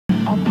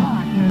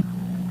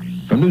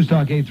News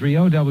Talk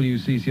 830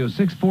 WCCO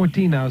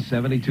 614, now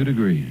 72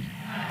 degrees.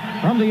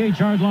 From the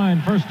 8-yard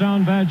line, first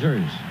down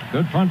Badgers.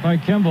 Good punt by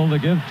Kimball to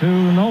give to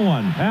no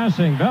one.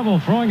 Passing, Bevel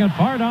throwing it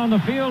far down the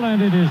field,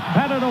 and it is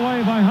patted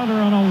away by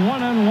Hunter on a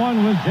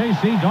one-on-one with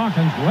J.C.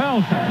 Dawkins. Well,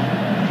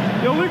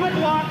 illegal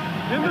block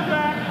in the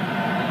back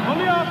on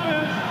the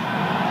offense.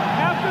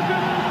 Half the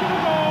distance to the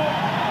goal.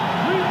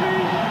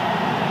 Repeat.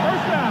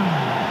 First down.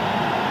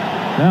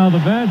 Now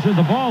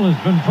the ball has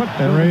been put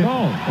to the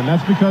goal. And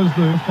that's because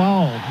the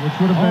foul, which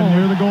would have been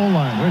near the goal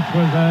line. Which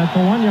was at the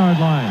 1-yard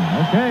line.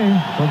 Okay,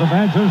 so the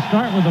Badgers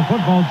start with the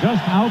football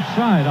just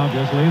outside,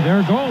 obviously,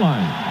 their goal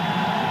line.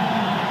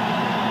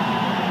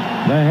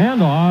 The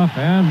handoff,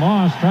 and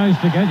Moss tries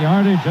to get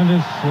yardage and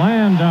is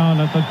slammed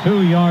down at the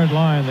 2-yard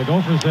line. The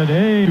Gophers had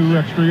 2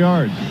 extra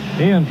yards.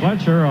 He and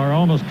Fletcher are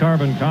almost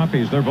carbon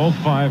copies. They're both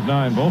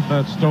 5'9", both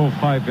that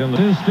stovepipe in. It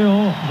is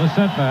still the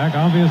setback,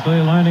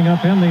 obviously lining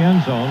up in the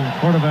end zone.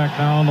 Quarterback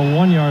now on the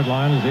 1-yard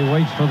line as he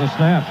waits for the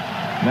snap.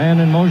 Man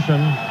in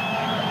motion.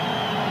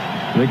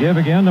 The give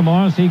again to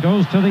Moss. He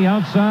goes to the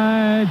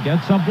outside,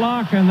 gets a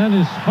block, and then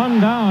is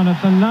spun down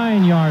at the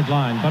 9-yard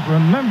line. But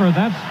remember,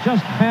 that's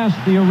just past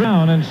the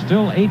around and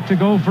still 8 to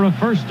go for a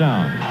first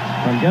down.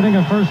 From getting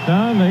a first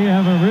down, they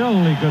have a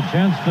really good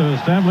chance to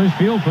establish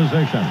field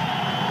position.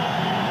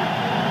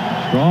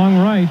 Strong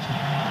right.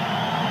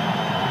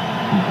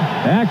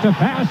 Back to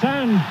pass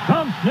and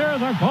dumps near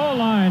the goal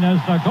line as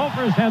the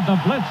Gophers had the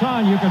blitz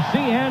on. You could see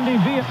Andy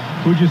Villa.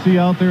 Who'd you see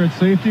out there at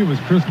safety? It was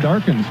Chris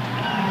Darkins.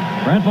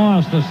 Brent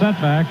Moss, the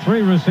setback.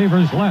 3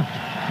 receivers left.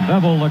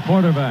 Bevel, the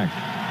quarterback.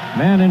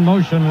 Man in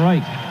motion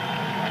right.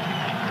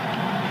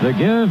 The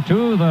give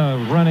to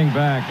the running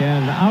back,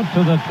 and out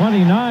to the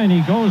 29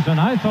 he goes,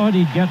 and I thought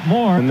he'd get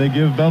more. And they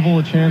give Bevel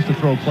a chance to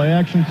throw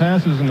play-action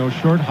passes and those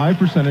short,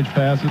 high-percentage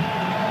passes.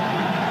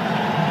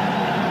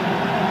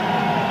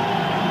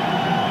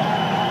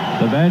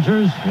 The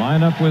Badgers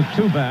line up with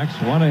 2 backs,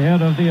 one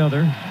ahead of the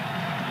other.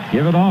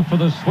 Give it off for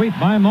the sweep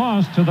by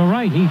Moss to the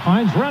right. He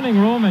finds running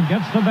room and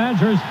gets the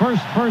Badgers'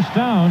 first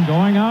down,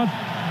 going out,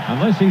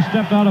 unless he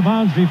stepped out of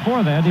bounds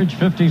before that.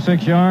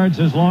 56 yards,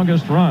 his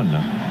longest run.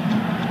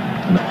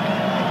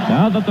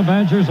 Now that the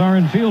Badgers are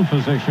in field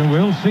position,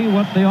 we'll see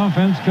what the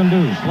offense can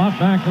do. Slot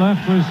back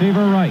left,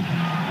 receiver right.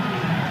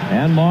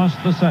 And Moss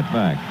the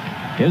setback.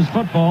 His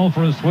football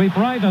for a sweep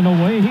right, and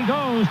away he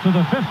goes to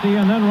the 50,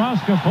 and then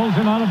Rosca pulls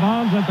him out of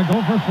bounds at the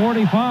Gopher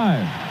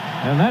 45.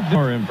 And that's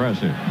more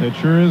impressive. It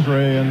sure is,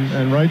 Ray.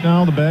 And right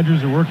now the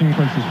Badgers are working.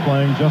 Prince is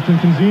playing. Justin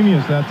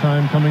Conzemius that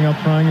time coming up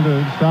trying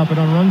to stop it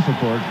on run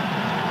support.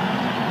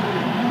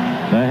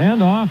 The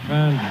handoff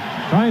and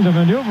trying to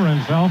maneuver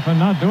himself and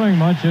not doing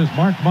much is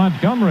Mark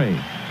Montgomery.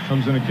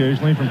 Comes in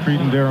occasionally from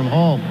Cretin-Derham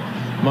Hall.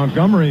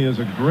 Montgomery is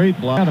a great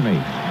block.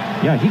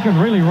 Yeah, he can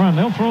really run.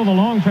 They'll throw the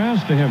long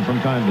pass to him from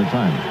time to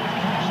time.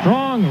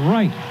 Strong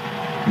right.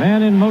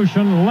 Man in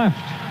motion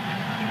left.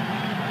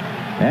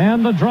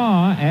 And the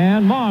draw,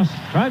 and Moss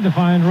tried to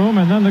find room,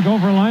 and then the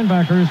Gopher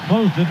linebackers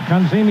closed it.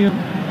 Conzemius.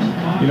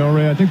 You know,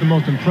 Ray, I think the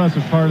most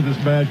impressive part of this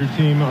Badger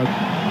team are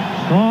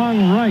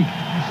strong right,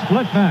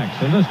 split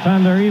backs, and this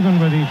time they're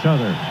even with each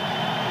other.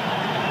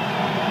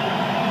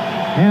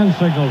 Hand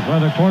signals by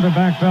the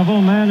quarterback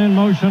Bevel, man in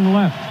motion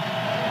left.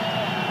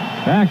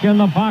 Back in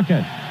the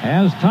pocket,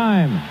 has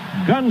time,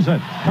 guns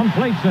it,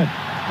 completes it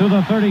to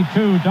the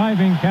 32,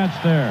 diving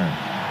catch there.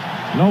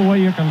 No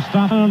way you can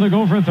stop it. The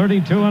Gopher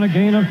 32 on a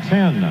gain of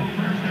 10.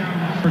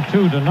 For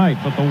 2 tonight,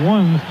 but the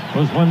 1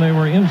 was when they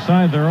were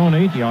inside their own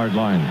 8-yard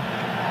line.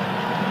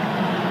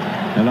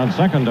 And on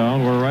second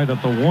down, we're right at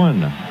the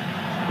 1. The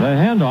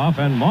handoff,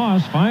 and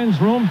Moss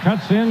finds room,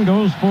 cuts in,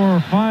 goes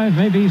for 5,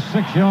 maybe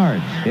 6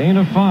 yards. Gain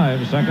of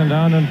 5, second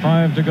down and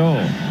 5 to go.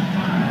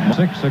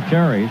 6 a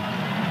carry,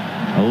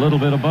 a little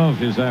bit above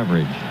his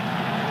average.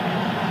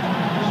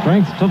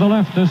 Strength to the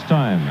left this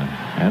time.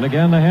 And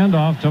again, the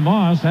handoff to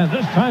Moss, and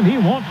this time he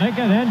won't make it.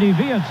 Andy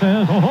Viet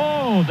says,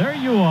 oh, there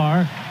you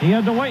are. He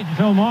had to wait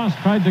until Moss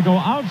tried to go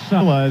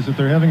outside. Realize that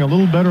they're having a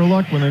little better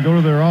luck when they go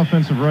to their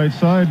offensive right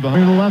side.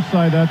 Behind the left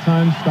side that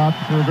time,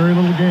 stopped for a very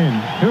little gain.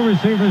 2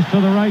 receivers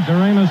to the right,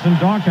 Doremus and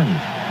Dawkins.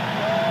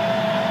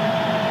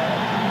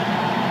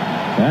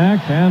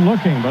 Back and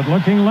looking, but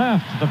looking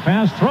left. The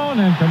pass thrown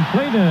and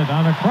completed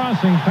on a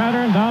crossing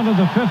pattern. Down to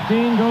the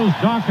 15 goes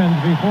Dawkins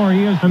before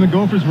he is. And the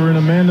Gophers were in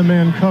a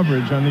man-to-man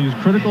coverage on these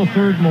critical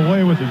third and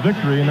away with the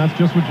victory, and that's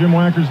just what Jim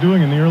Wacker's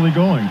doing in the early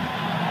going.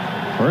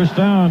 First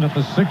down at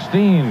the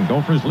 16.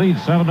 Gophers lead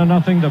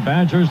 7-0. The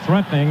Badgers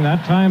threatening.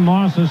 That time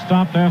Moss is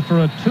stopped after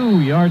a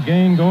 2-yard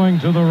gain going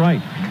to the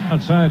right.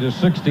 Outside is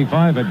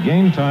 65. At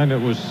game time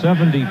it was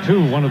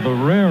 72. One of the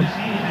rare.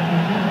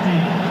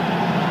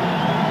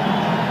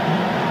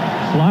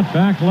 Slot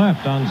back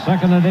left on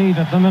 2nd and 8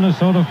 at the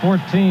Minnesota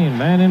 14.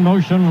 Man in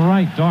motion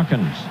right,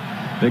 Dawkins.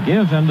 The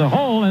give and the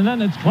hole, and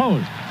then it's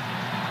closed.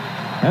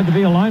 Had to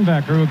be a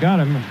linebacker who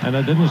got him, and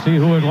I didn't see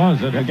who it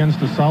was.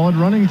 Against a solid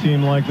running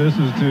team like this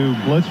is to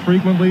blitz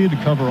frequently, to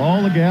cover all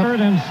the gaps.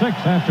 3rd and 6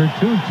 after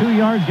 2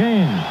 2-yard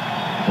gains.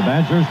 The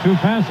Badgers' 2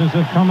 passes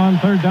have come on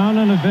 3rd down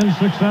and have been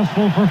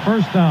successful for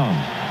first down.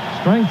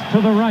 Strength to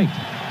the right.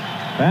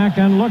 Back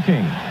and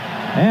looking.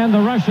 And the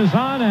rush is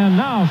on, and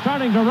now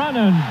starting to run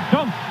and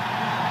dump.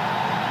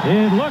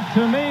 It looked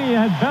to me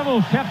as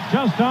Bevel kept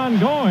just on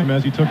going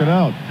as he took it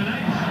out.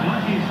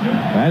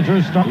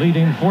 Badgers start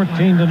leading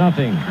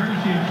 14-0.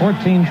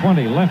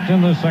 14-20 left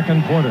in the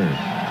second quarter.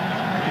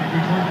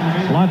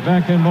 Slot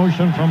back in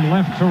motion from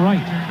left to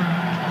right.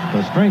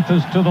 The strength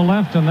is to the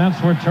left, and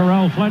that's what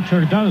Terrell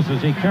Fletcher does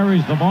as he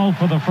carries the ball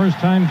for the first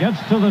time,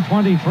 gets to the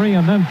 23,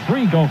 and then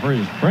 3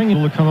 Gophers bring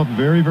it to come up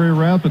very, very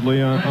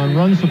rapidly on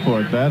run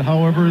support. That,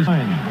 however, is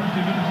fine.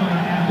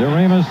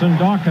 DeRamus and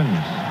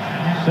Dawkins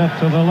set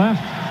to the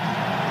left.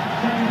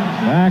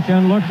 Back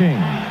and looking.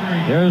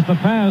 There's the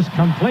pass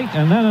complete,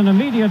 and then an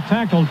immediate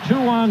tackle,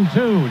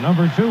 2-on-2.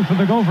 Number 2 for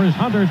the Gophers,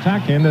 Hunter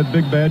tackle. Can that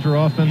big Badger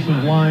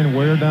offensive line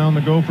wear down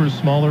the Gophers'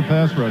 smaller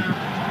pass rushers?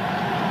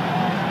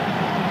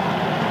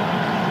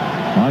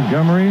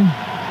 Montgomery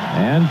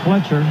and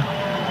Fletcher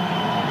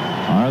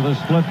are the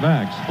split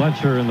backs.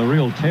 Fletcher in the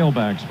real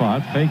tailback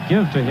spot. Fake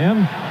give to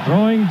him.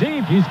 Throwing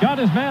deep. He's got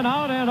his man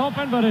out and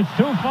open, but it's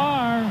too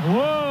far.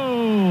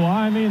 Whoa!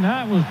 I mean,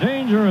 that was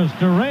dangerous.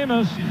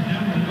 DeRamus.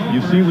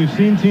 We've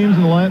seen teams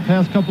in the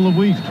past couple of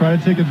weeks try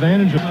to take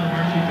advantage of it.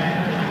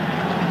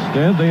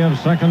 Instead, they have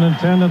 2nd and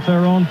 10 at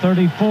their own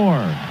 34.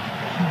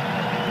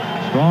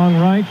 Strong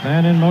right.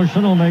 Man in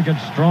motion will make it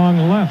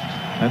strong left.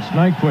 That's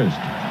Nyquist.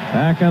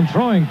 Back and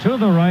throwing to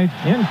the right.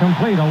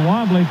 Incomplete. A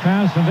wobbly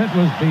pass, and it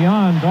was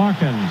beyond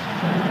Dawkins.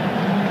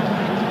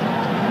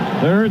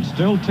 Third,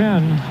 still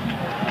 10.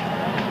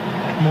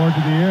 More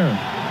to the air.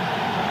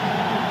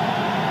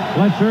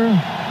 Fletcher,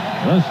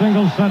 the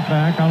single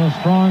setback on a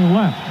strong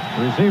left.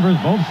 Receivers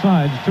both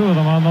sides, 2 of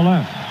them on the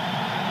left.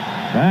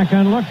 Back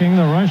and looking.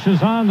 The rush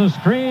is on. The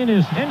screen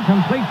is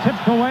incomplete.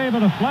 Tipped away,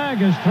 but a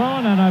flag is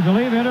thrown, and I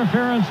believe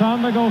interference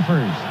on the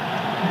Gophers.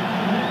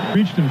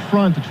 Reached in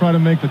front to try to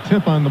make the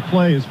tip on the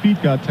play. His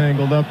feet got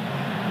tangled up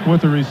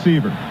with the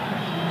receiver.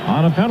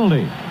 On a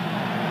penalty.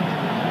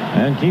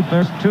 And keep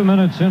their 2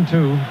 minutes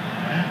into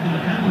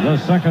the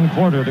second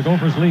quarter. The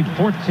Gophers lead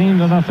 14-0.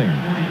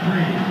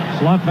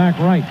 Slot back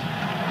right.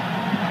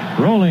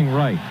 Rolling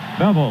right.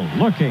 Bevel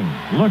looking,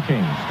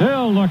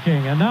 still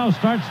looking, and now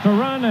starts to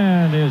run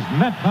and is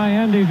met by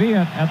Andy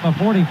Viet at the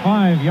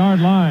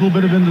 45-yard line. A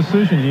little bit of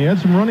indecision. He had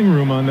some running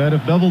room on that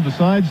if Bevel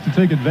decides to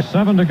take advantage.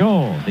 7 to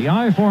go. The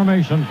I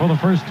formation for the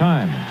first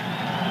time.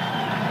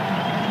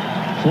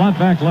 Slot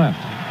back left.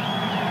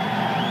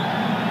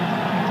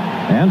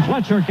 And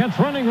Fletcher gets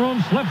running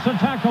room, slips a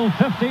tackle,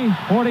 50,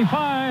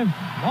 45.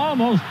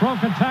 Almost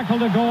broke a tackle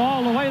to go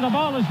all the way. The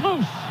ball is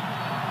loose.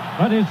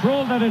 But it's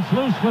ruled that it's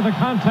loose with a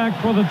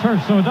contact for the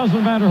Turks, so it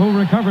doesn't matter who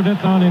recovered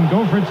it down in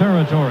Gopher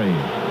territory.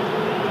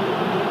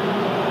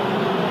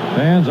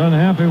 Fans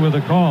unhappy with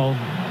the call.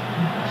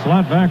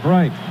 Slot back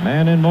right.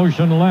 Man in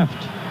motion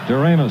left.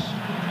 DeRamus.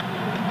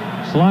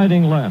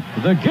 Sliding left.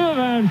 The give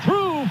and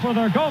through for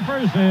the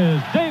Gophers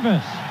is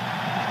Davis.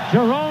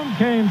 Jerome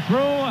came through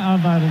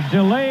on the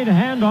delayed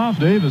handoff.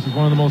 Davis is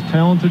one of the most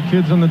talented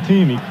kids on the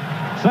team.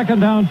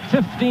 2nd down,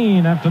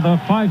 15 after the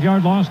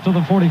 5-yard loss to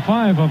the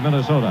 45 of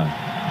Minnesota.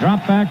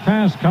 Drop back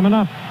pass coming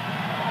up.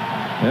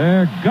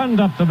 They're gunned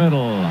up the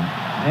middle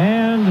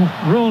and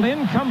ruled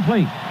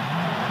incomplete.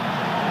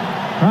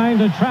 Trying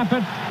to trap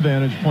it.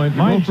 Advantage point.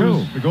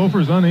 The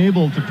Gophers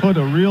unable to put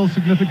a real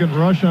significant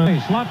rush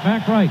on. Slot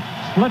back right.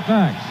 Split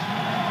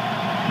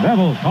backs.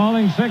 Bevel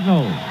calling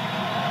signal.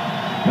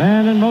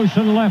 Man in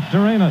motion left.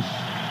 DeRamus.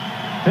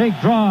 Fake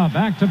draw.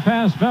 Back to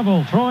pass.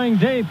 Bevel throwing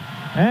deep.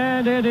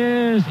 And it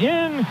is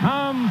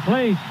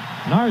incomplete.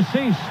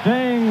 Narcisse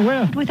staying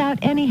with. Without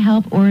any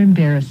help or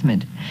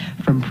embarrassment.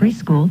 From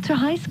preschool to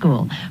high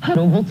school.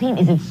 Ovaltine,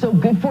 is it so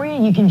good for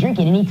you? You can drink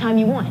it anytime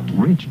you want.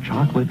 Rich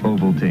chocolate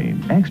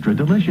Ovaltine. Extra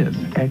delicious.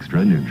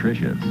 Extra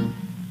nutritious.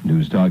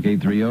 News Talk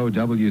 830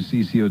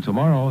 WCCO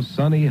tomorrow.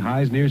 Sunny,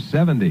 highs near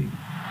 70.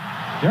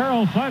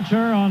 Darrell Fletcher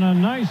on a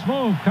nice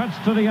move. Cuts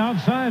to the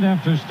outside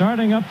after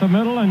starting up the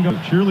middle and goes.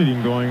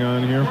 Cheerleading going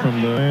on here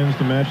from the fans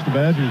to match the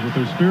Badgers with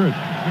their spirit.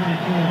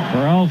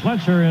 Darrell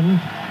Fletcher in.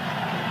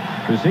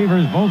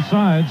 Receivers both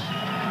sides.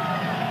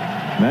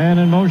 Man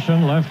in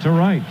motion left to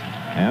right.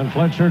 And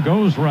Fletcher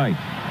goes right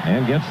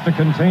and gets the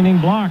containing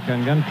block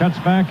and then cuts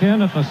back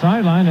in at the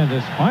sideline and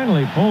is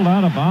finally pulled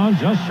out of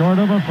bounds just short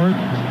of a first.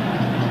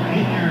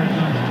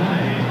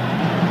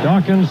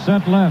 Dawkins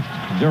set left.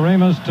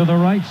 DeRamus to the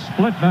right.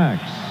 Split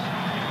backs.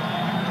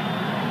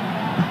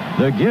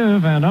 The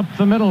give and up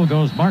the middle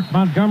goes Mark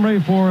Montgomery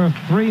for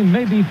 3,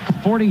 maybe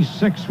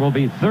 46 will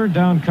be 3rd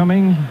down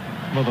coming.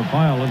 Well, the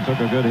pile and took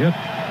a good hit.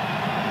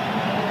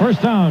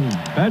 First down,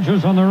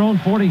 Badgers on their own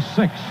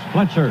 46.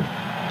 Fletcher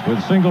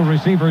with single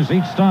receivers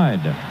each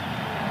side.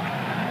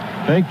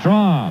 Fake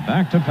draw,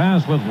 back to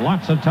pass with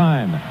lots of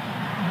time.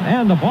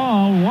 And the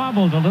ball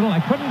wobbled a little. I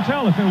couldn't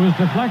tell if it was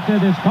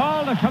deflected. It's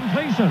called a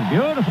completion.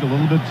 Beautiful. A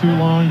little bit too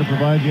long to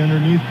provide the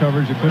underneath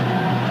coverage. It could.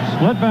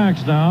 Split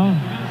backs now.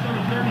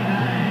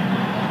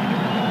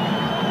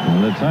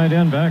 And the tight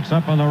end backs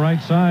up on the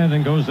right side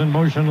and goes in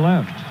motion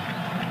left.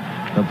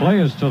 The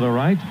play is to the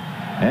right.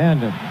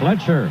 And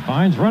Fletcher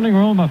finds running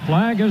room. A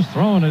flag is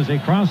thrown as he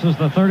crosses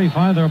the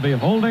 35. There'll be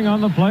holding on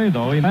the play,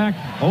 though. He's back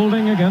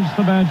holding against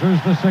the Badgers.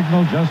 The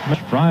signal just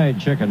missed. Fried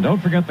chicken. Don't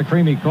forget the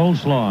creamy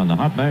coleslaw and the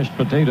hot mashed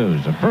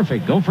potatoes. A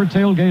perfect Gopher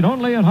tailgate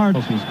only at Hart.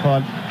 He's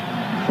caught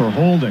for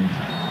holding.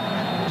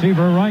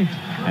 Receiver right.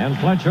 And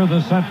Fletcher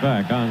the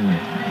setback on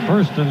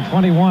 1st and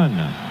 21.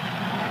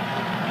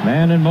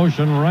 Man in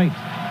motion right.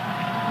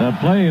 The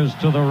play is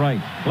to the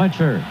right.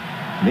 Fletcher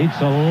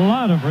meets a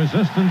lot of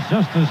resistance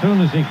just as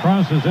soon as he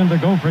crosses into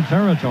Gopher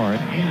territory.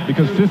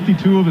 Because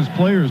 52 of his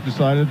players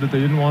decided that they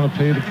didn't want to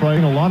pay the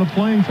price. A lot of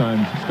playing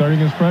time starting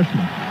as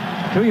freshmen.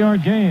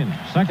 2-yard gain.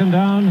 2nd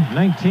down,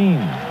 19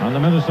 on the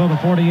Minnesota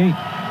 48.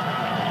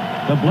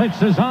 The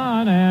blitz is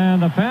on,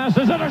 and the pass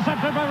is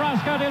intercepted by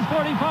Rosca. It is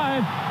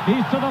 45.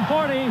 He's to the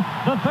 40,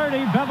 the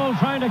 30. Bevel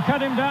trying to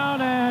cut him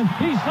down, and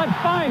he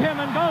slipped by him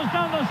and goes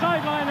down the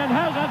sideline and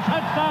has a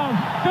touchdown.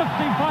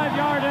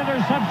 55-yard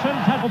interception.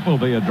 Hope will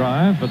be a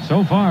drive, but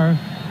so far,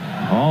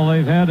 all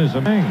they've had is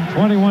a bang.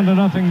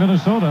 21-0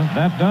 Minnesota.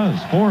 That does.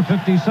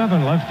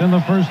 4:57 left in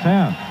the first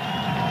half.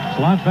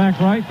 Slot back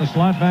right, the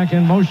slot back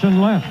in motion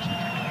left.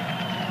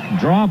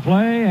 Draw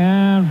play,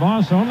 and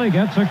Moss only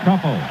gets a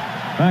couple.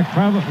 In fact,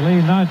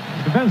 probably not.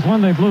 Depends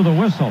when they blew the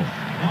whistle.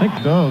 I think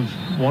it does.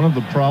 One of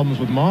the problems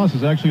with Moss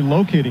is actually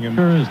locating him.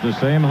 Here is the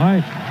same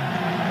height.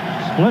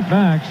 Split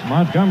backs.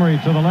 Montgomery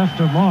to the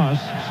left of Moss.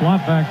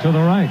 Slot back to the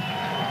right.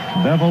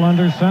 Bevel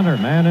under center.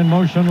 Man in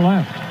motion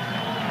left.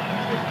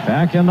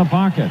 Back in the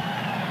pocket.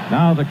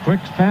 Now the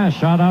quick pass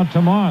shot out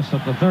to Moss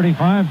at the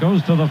 35.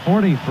 Goes to the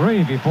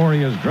 43 before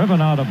he is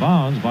driven out of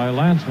bounds by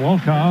Lance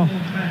Wolkow.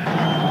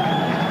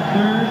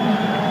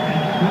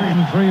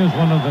 3 is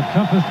one of the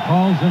toughest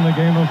calls in the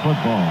game of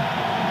football.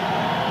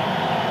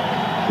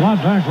 Slot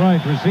back right,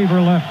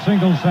 receiver left,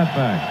 single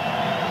setback.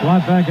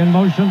 Slot back in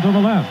motion to the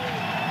left.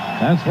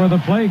 That's where the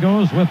play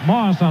goes with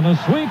Moss on a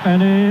sweep,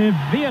 and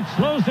Viet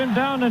slows him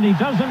down, and he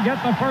doesn't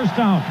get the first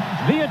down.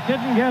 Viet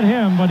didn't get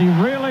him, but he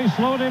really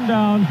slowed him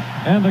down,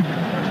 and the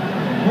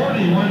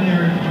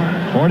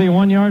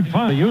 41-yard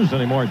punt. They use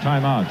any more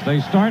timeouts.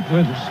 They start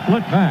with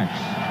split backs.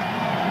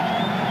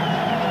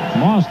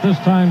 Moss this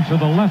time to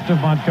the left of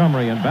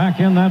Montgomery, and back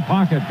in that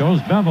pocket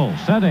goes Bevel,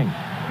 setting.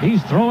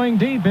 He's throwing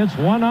deep. It's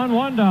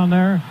one-on-one down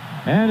there,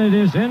 and it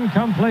is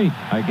incomplete.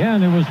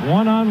 Again, it was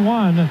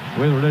one-on-one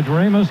with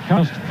Remus.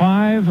 Just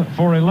 5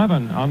 for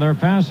 11 on their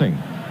passing.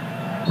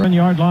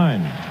 1-yard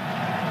line.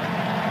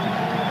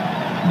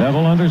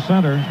 Bevel under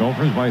center.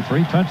 Gophers by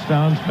 3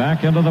 touchdowns.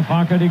 Back into the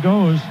pocket he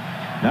goes.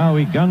 Now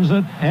he guns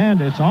it, and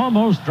it's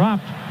almost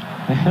dropped.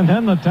 And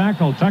then the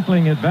tackle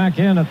tuckling it back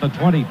in at the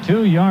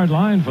 22-yard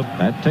line.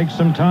 That takes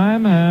some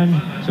time, and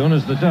as soon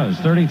as it does,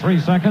 33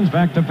 seconds,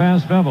 back to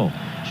pass Bevel.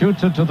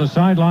 Shoots it to the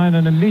sideline,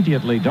 and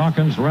immediately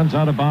Dawkins runs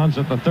out of bounds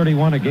at the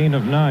 31, a gain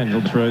of 9.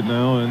 That's right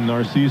now, and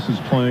Narcisse is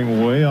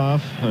playing way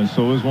off, and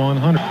so is Juan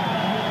Hunter.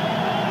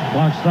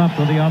 Clock stopped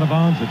with the out of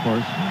bounds, of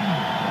course.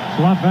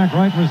 Slot back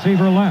right,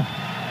 receiver left.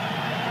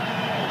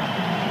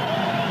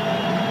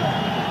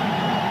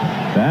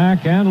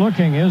 Back and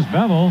looking is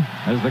Bevel.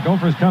 As the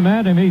Gophers come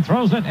at him, he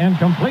throws it and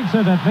completes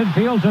it at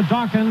midfield to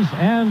Dawkins,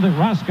 and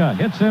Rosca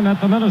hits him at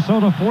the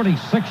Minnesota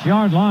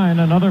 46-yard line.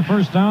 Another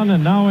first down,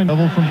 and now in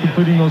Bevel from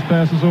completing those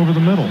passes over the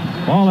middle.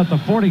 Ball at the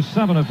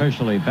 47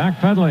 officially.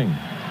 Backpedaling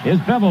is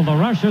Bevel. The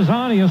rush is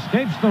on. He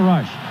escapes the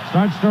rush.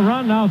 Starts to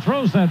run, now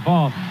throws that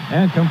ball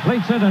and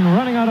completes it, and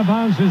running out of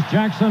bounds is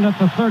Jackson at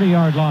the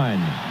 30-yard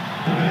line.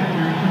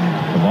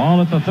 The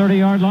ball at the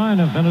 30-yard line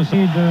of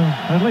Minnesota,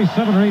 at least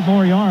 7 or 8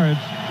 more yards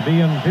to be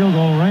in field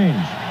goal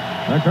range.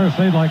 Of course,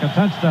 they'd like a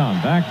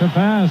touchdown. Back to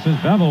pass is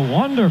Bevel.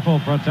 Wonderful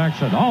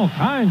protection. All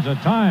kinds of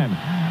time.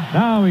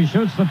 Now he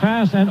shoots the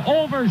pass and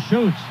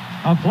overshoots.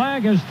 A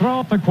flag is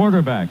thrown at the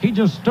quarterback. He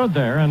just stood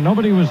there, and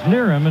nobody was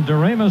near him, and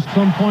DeRamus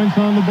some points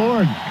on the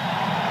board.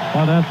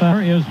 But at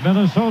there is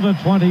Minnesota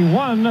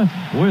 21,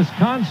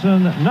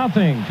 Wisconsin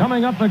nothing.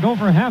 Coming up, the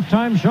Gopher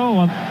halftime show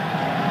on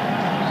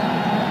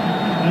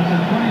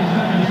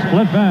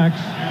split backs.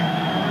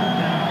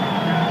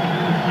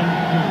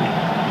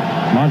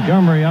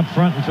 Montgomery up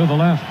front and to the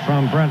left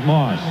from Brent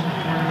Moss.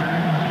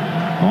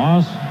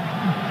 Moss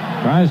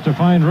tries to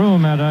find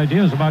room, had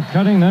ideas about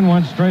cutting, then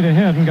went straight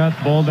ahead and got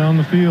the ball down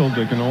the field.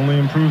 They can only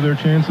improve their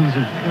chances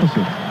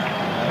of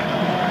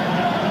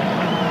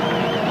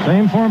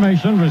same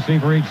formation,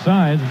 receiver each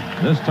side,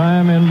 this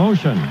time in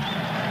motion.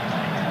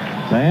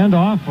 The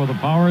handoff with a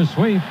power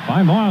sweep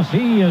by Moss.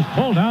 He is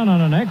pulled down on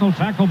an ankle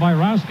tackle by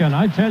Roskin.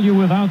 I tell you,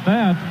 without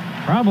that,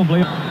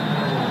 probably...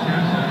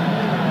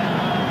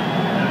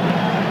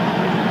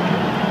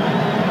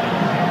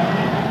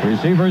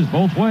 Receivers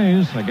both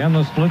ways. Again,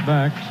 the split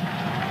backs.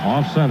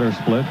 Off-center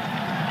split.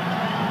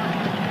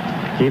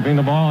 Keeping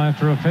the ball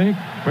after a fake.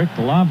 Quick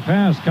lob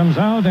pass comes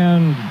out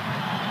and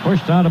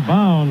pushed out of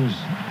bounds.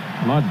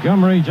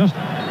 Montgomery just...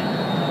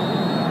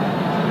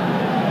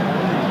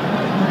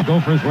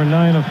 Gophers were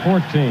 9 of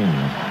 14.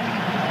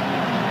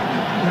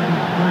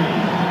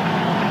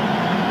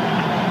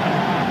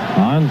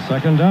 On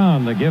second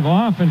down, the give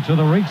off into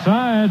the right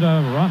side.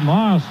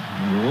 Moss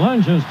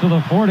lunges to the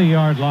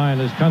 40-yard line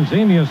as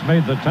Conzemius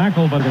made the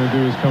tackle, but What they're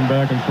going to do is come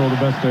back and throw the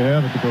best they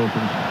have at the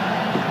Gophers.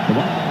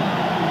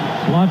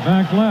 Slot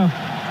back left.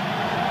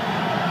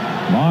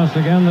 Moss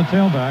again, the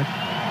tailback.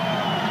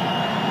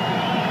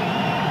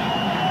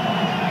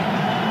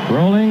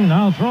 Rolling,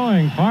 now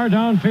throwing far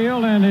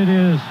downfield, and it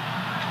is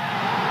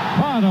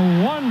caught.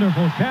 A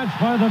wonderful catch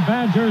by the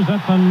Badgers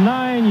at the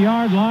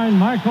 9-yard line.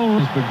 Michael.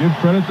 But give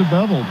credit to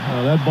Bevel.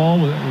 That ball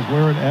was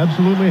where it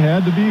absolutely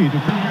had to be.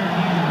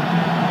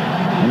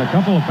 And a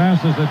couple of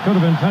passes that could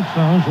have been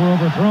touchdowns were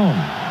overthrown.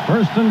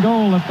 First and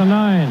goal at the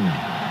 9.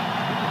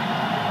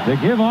 The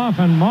give off,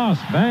 and Moss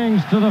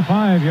bangs to the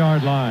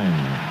 5-yard line.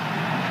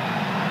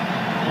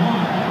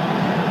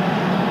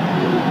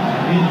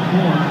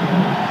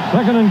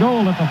 Second and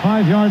goal at the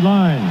 5-yard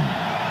line.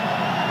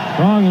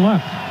 Strong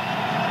left.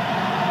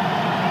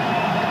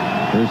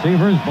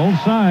 Receivers both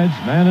sides,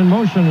 man in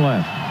motion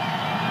left.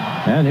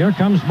 And here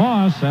comes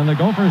Moss, and the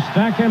Gophers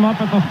stack him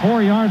up at the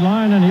 4-yard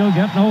line, and he'll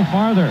get no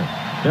farther.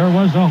 There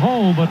was a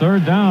hole, but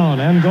third down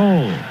and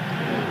goal.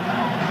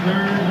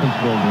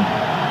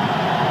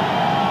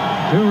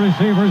 Two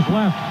receivers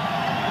left.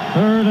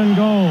 Third and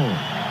goal.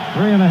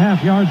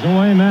 3.5 yards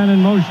away, man in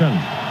motion.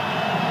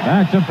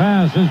 Back to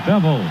pass is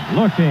Bevel.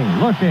 Looking.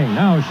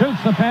 Now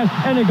shoots the pass,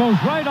 and it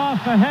goes right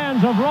off the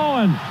hands of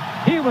Rowan.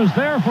 He was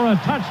there for a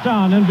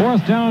touchdown, and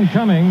fourth down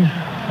coming.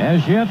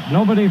 As yet,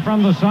 nobody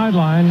from the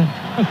sideline.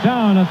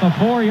 Down at the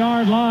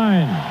 4-yard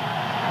line.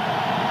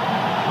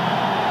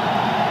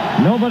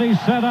 Nobody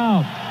set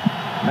out.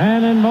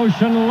 Man in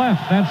motion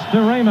left. That's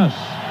DeRamus.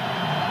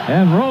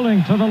 And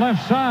rolling to the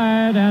left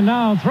side, and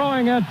now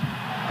throwing it.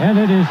 And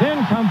it is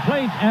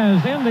incomplete,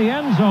 as in the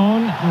end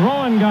zone,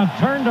 Rowan got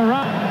turned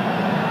around.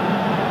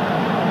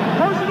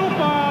 Personal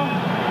foul.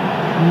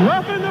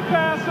 Roughing the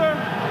passer.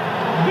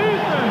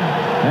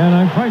 Defense. And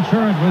I'm quite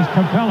sure it was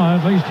Capella,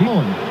 at least he.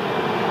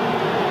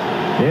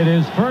 It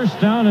is first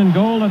down and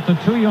goal at the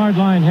 2-yard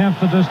line, half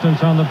the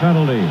distance on the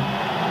penalty.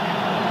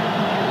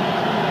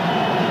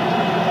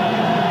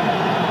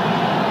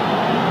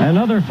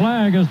 Another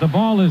flag as the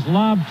ball is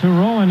lobbed to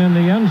Rowan in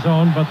the end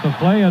zone, but the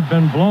play had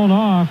been blown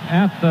off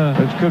at the...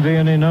 Which could be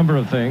any number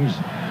of things.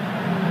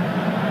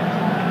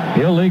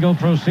 Illegal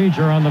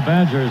procedure on the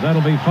Badgers.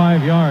 That'll be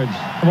 5 yards.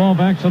 The ball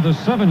back to the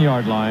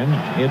 7-yard line.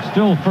 It's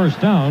still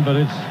first down, but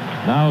it's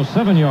now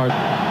 7 yards.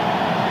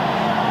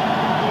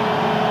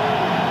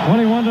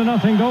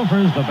 21-0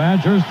 Gophers. The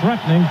Badgers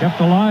threatening,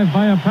 kept alive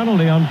by a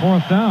penalty on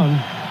fourth down.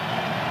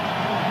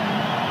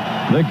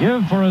 The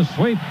give for a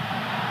sweep.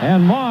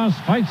 And Moss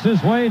fights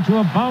his way to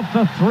about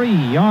the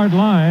 3-yard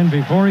line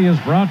before he is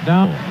brought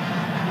down.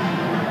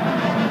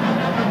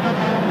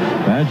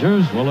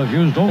 Badgers will have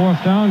used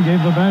fourth down,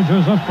 gave the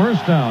Badgers a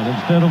first down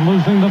instead of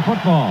losing the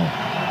football.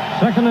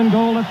 Second and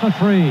goal at the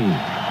 3.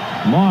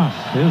 Moss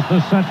is the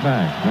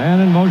setback. Man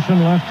in motion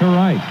left to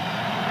right.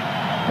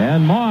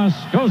 And Moss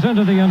goes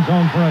into the end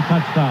zone for a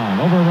touchdown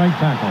over right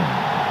tackle.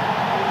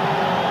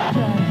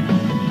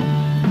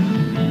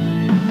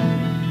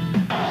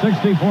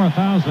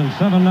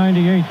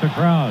 64,798 the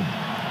crowd.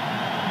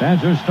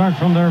 Badgers start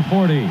from their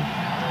 40.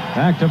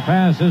 Back to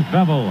pass is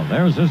Bevel.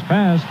 There's his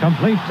pass,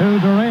 complete to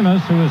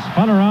DeRamus, who is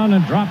spun around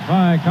and dropped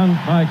by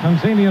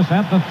Conzemius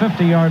at the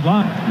 50-yard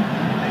line.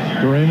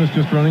 DeRamus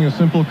just running a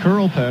simple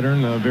curl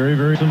pattern, very...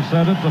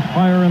 Said it, the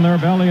fire in their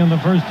belly in the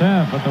first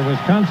half, but the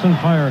Wisconsin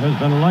fire has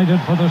been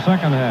lighted for the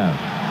second half.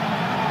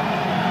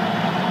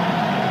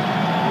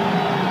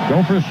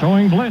 Gophers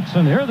showing blitz,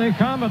 and here they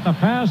come, but the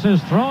pass is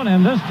thrown,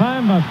 and this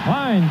time a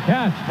fine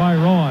catch by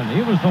Rowan.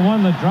 He was the one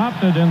that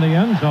dropped it in the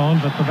end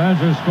zone, but the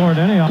Badgers scored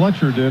anyhow.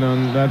 Fletcher did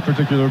on that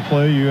particular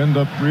play. You end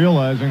up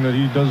realizing that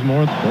he does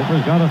more.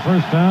 Gophers got a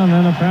first down,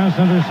 then a pass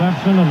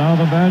interception, and now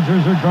the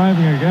Badgers are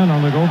driving again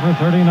on the Gopher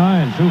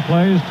 39. 2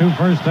 plays, 2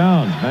 first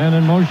downs. Man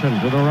in motion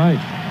to the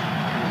right.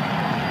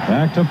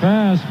 Back to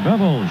pass.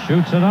 Bevel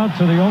shoots it out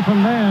to the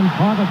open man.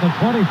 Caught at the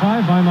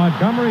 25 by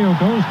Montgomery, who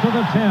goes to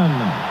the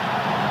 10.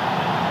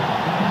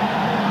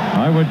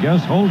 I would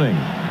guess holding.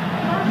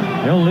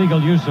 Illegal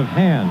use of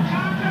hands.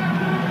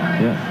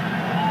 Yeah.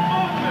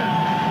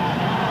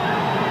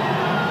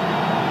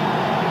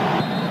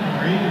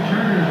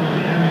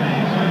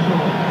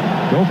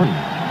 Gophers.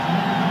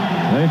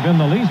 They've been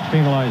the least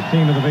penalized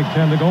team in the Big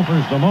Ten. The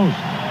Gophers the most.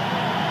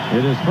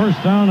 It is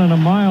first down and a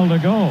mile to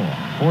go.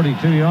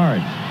 42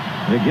 yards.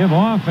 They give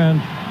off,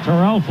 and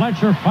Terrell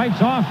Fletcher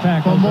fights off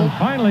tackles. And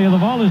finally, the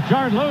ball is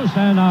jarred loose,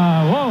 and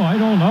whoa, I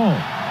don't know.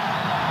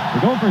 The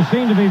Gophers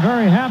seem to be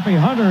very happy.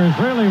 Hunter is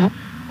really...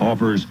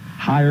 Offers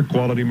higher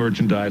quality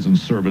merchandise and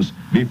service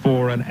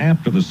before and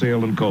after the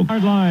sale and coat.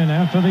 Line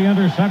after the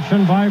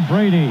interception by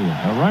Brady.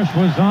 The rush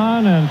was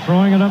on, and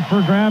throwing it up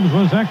for grabs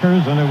was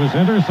Eckers, and it was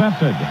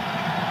intercepted.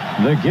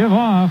 The give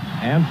off,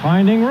 and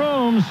finding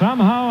room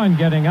somehow and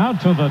getting out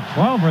to the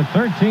 12 or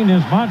 13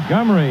 is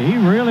Montgomery. He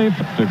really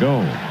to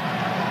go.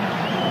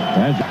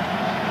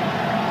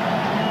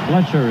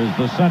 Fletcher is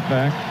the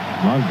setback.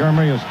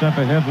 Montgomery a step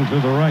ahead and to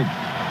the right.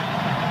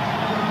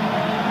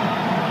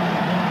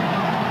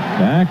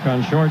 Back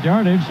on short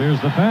yardage.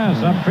 Here's the pass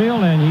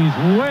upfield, and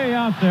he's way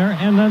out there.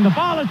 And then the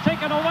ball is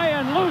taken away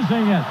and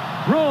losing it.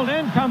 Ruled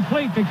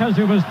incomplete because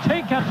it was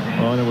taken.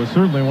 Well, and it was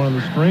certainly one of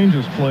the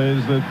strangest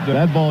plays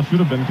that ball should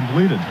have been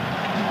completed.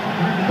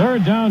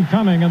 Third down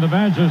coming, and the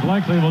Badgers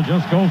likely will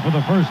just go for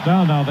the first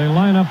down now. They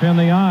line up in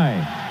the I.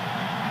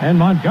 And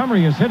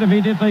Montgomery is hit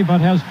immediately, but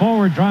has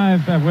forward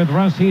drive with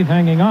Russ Heath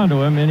hanging on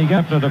to him, and he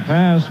got to the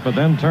pass, but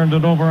then turned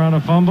it over on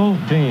a fumble.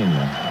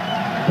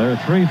 They're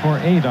 3 for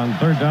 8 on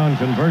third down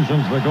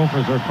conversions. The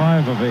Gophers are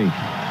 5 of 8.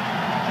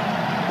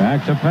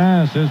 Back to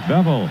pass is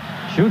Bevel.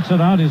 Shoots it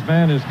out. His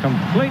man is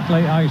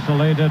completely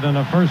isolated, and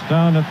a first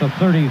down at the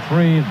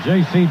 33.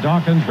 J.C.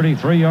 Dawkins,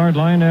 33-yard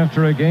line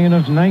after a gain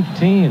of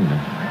 19. 2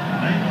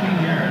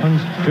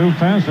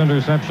 pass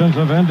interceptions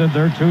have ended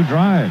their 2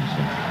 drives.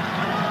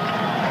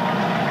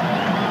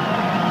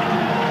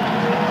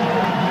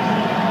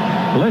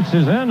 Blitz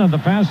is in, and the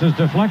pass is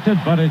deflected,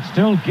 but it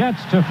still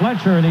gets to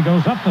Fletcher, and he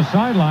goes up the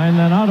sideline,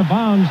 then out of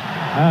bounds.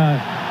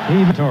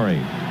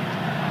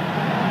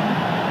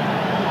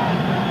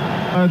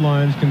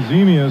 Sidelines,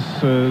 Kazemius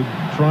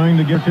trying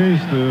to get a case.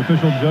 The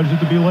official judged it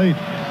to be late.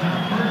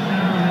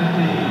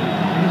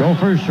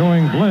 Gophers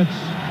showing blitz,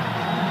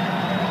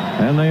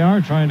 and they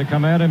are trying to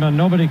come at him, and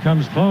nobody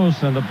comes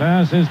close, and the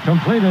pass is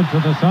completed to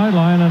the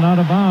sideline and out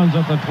of bounds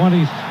at the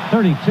 20.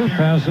 32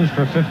 passes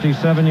for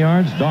 57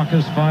 yards.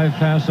 Dawkins 5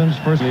 passes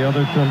for the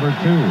other number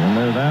 2. And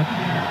there's that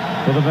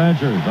for the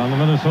Badgers on the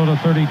Minnesota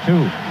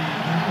 32.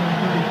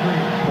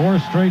 4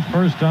 straight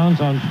first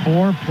downs on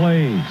 4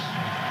 plays.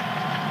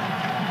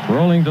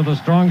 Rolling to the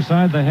strong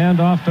side, the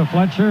handoff to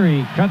Fletcher.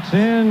 He cuts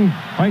in,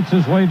 fights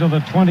his way to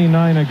the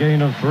 29, a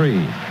gain of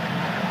 3.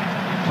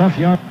 Tough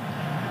yard.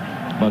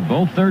 But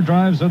both their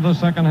drives in the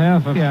second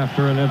half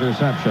after an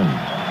interception.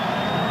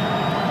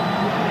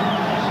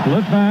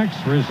 Split backs,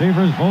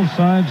 receivers both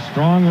sides,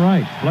 strong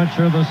right.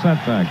 Fletcher the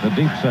setback, the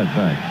deep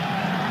setback.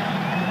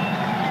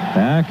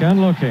 Back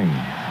and looking.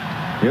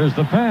 Here's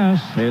the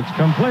pass. It's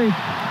complete.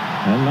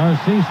 And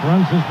Narcisse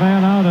runs his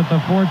man out at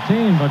the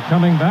 14, but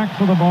coming back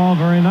for the ball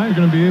very nice.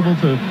 You're going to be able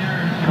to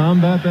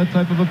combat that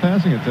type of a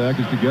passing attack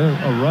is to get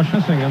a rush.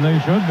 And they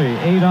should be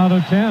 8 out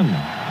of 10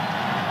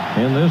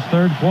 in this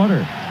third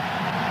quarter.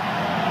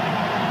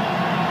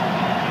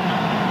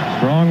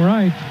 Strong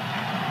right.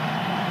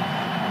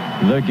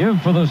 The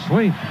give for the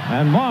sweep,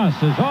 and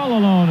Moss is all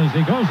alone as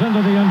he goes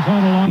into the end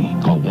zone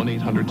along. Call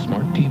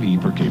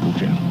 1-800-SMART-TV for cable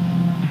channel.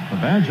 The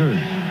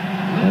Badgers,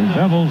 and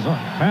Bevel's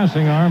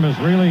passing arm is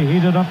really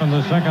heated up in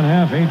the second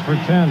half, 8 for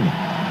 10.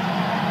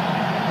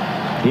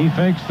 He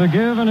fakes the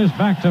give and is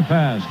back to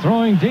pass,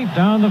 throwing deep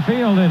down the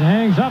field. It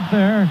hangs up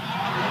there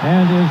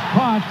and is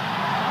caught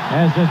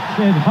as it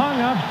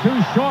hung up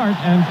too short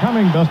and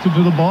coming. Dusted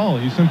to the ball.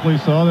 He simply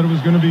saw that it was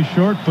going to be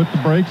short, put the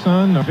brakes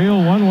on.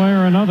 Field one way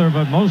or another,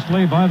 but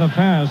mostly by the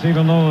pass,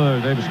 even though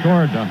they've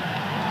scored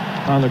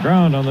on the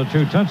ground on the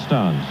 2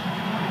 touchdowns.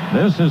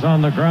 This is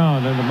on the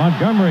ground, and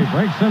Montgomery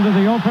breaks into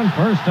the open.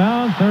 First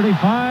down,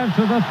 35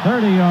 to the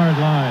 30-yard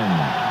line.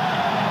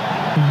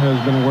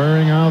 Has been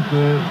wearing out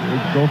the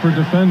Gopher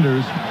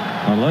defenders.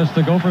 Unless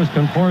the Gophers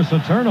can force a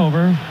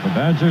turnover, the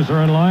Badgers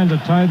are in line to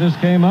tie this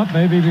game up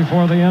maybe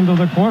before the end of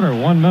the quarter.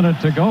 1 minute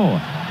to go.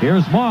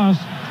 Here's Moss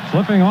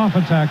slipping off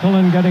a tackle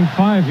and getting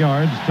 5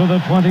 yards to the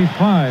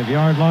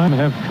 25-yard line.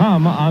 Have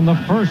come on the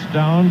first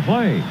down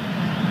play.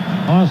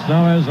 Moss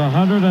now has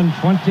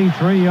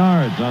 123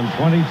 yards on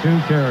 22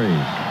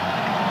 carries.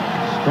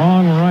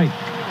 Strong right.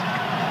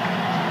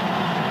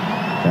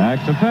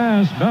 Back to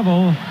pass.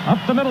 Bevel up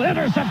the middle,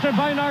 intercepted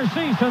by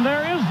Narcisse, and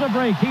there is the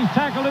break. He's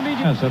tackled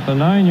immediately at the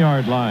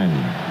 9-yard line.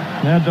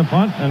 Had to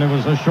punt, and it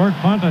was a short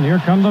punt, and here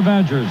come the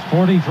Badgers,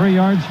 43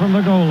 yards from the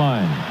goal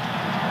line.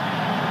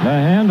 The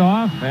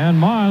handoff, and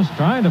Moss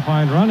trying to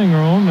find running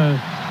room.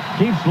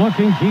 Keeps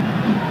looking.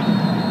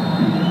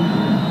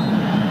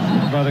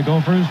 By the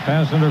Gophers,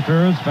 pass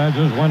interference.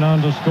 Badgers went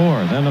on to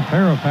score. Then a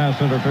pair of pass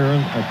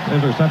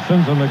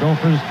interceptions, and the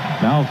Gophers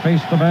now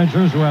face the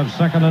Badgers, who have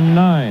 2nd and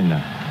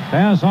 9.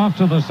 Pass off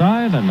to the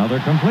side, another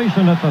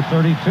completion at the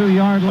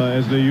 32-yard line.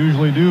 As they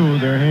usually do,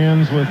 their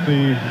hands with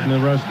the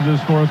rest of this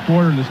fourth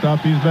quarter to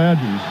stop these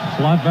Badgers.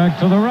 Slot back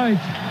to the right.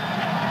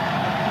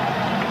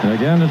 And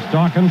again, it's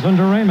Dawkins and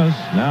Doremus.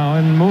 Now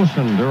in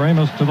motion,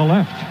 Doremus to the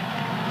left.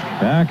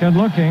 Back and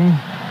looking.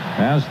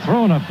 Pass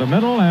thrown up the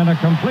middle, and a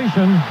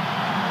completion.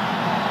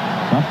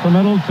 Up the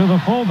middle to the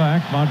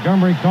fullback.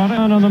 Montgomery caught it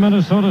on the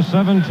Minnesota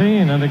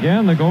 17. And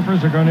again, the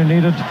Gophers are going to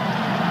need it.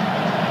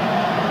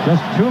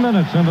 Just 2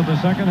 minutes into the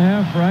second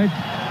half right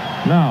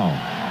now.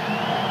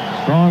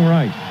 Strong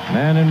right.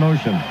 Man in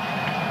motion.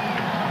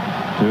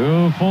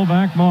 To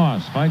fullback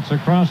Moss. Fights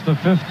across the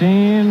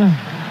 15.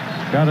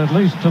 Got at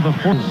least to the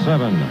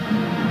 47.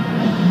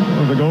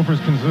 So the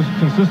Gophers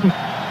consistent.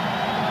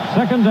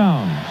 Second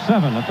down.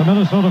 7 at the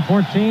Minnesota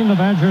 14. The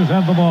Badgers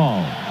have the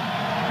ball.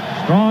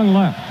 Strong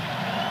left.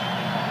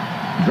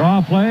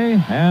 Draw play.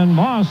 And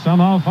Moss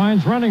somehow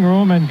finds running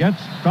room and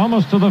gets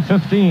almost to the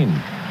 15.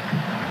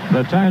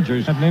 The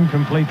Badgers had an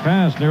incomplete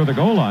pass near the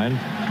goal line,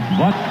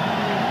 but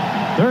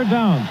third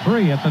down,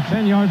 3 at the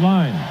 10-yard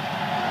line.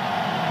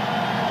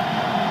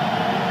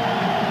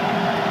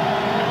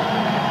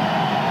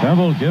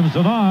 Bevel gives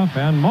it off,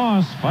 and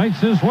Moss fights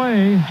his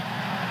way.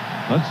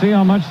 Let's see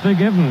how much they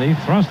give him. He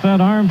thrust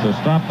that arm to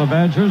stop the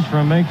Badgers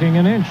from making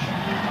an inch.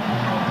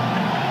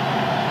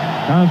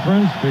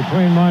 Conference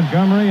between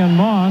Montgomery and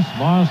Moss.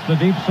 Moss, the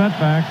deep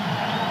setback.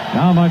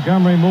 Now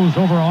Montgomery moves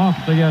over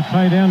off the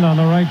tight end on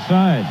the right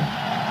side.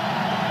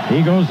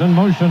 He goes in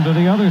motion to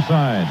the other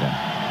side.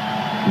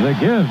 The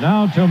give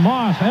now to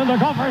Moss, and the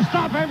Gophers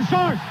stop him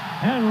short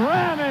and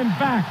ram him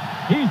back.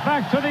 He's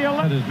back to the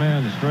 11. His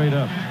man straight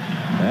up.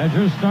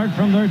 Badgers start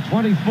from their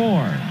 24.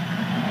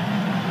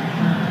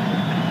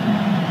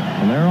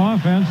 And their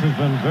offense has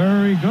been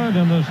very good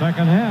in the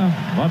second half,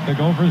 but the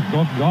Gophers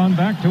have gone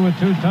back to a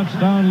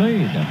 2-touchdown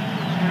lead.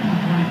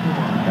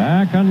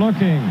 Back and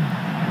looking.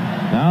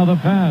 Now the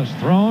pass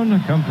thrown,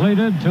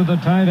 completed to the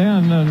tight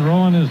end, and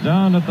Rowan is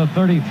down at the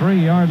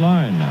 33-yard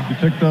line. He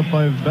picked up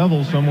by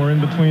Bevel somewhere in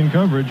between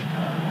coverage.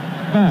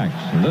 Backs,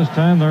 and this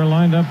time they're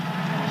lined up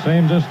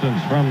same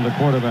distance from the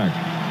quarterback.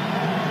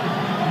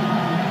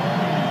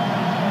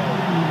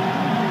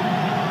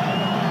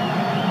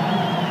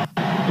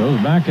 Goes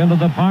back into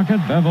the pocket.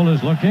 Bevel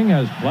is looking,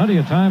 has plenty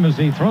of time as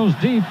he throws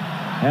deep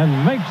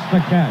and makes the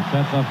catch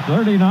at the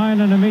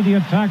 39, an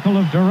immediate tackle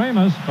of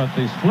Doremus, but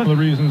they split. One of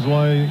the reasons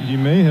why he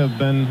may have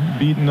been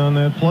beaten on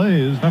that play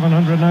is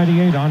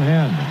 798 on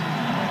hand.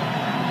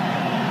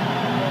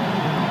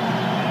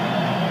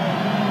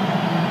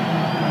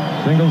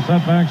 Single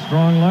setback,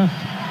 strong left.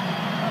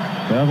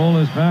 Bevel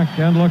is back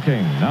and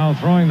looking. Now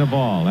throwing the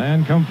ball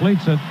and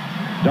completes it.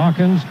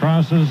 Dawkins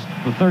crosses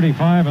the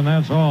 35, and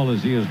that's all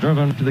as he is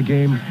driven To the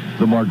game,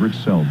 the Margaret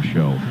Selb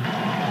Show.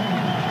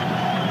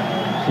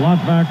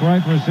 Slot back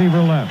right,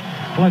 receiver left.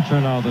 Fletcher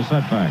now the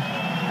setback.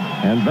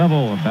 And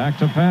Bevel back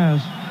to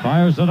pass.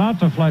 Fires it out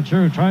to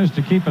Fletcher, who tries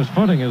to keep his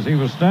footing as he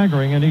was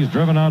staggering, and he's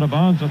driven out of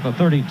bounds at the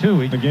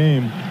 32. the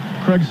game.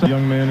 Craig, a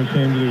young man who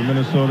came to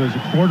Minnesota as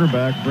a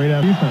quarterback, great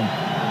at defense.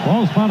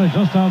 Ball spotted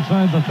just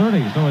outside the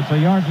 30, so it's a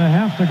yard and a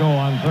half to go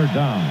on third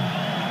down.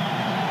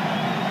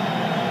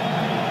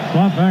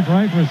 Slot back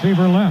right,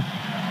 receiver left.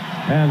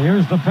 And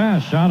here's the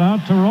pass. Shot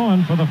out to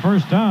Rowan for the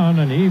first down,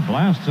 and he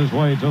blasts his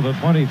way to the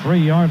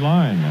 23-yard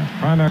line.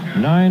 Primary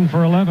 9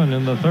 for 11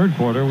 in the third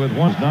quarter with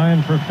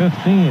 9 for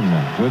 15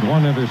 with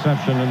one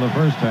interception in the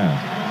first half.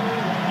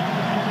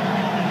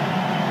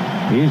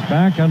 He's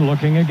back and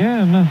looking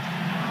again,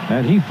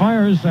 and he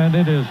fires, and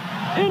it is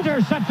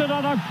intercepted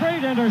on a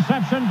great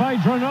interception by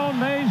Drenone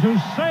Mays, who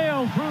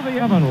sailed through the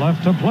 11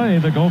 left to play.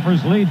 The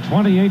Gophers lead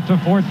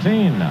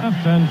 28-14.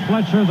 Left and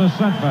Fletcher the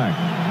setback.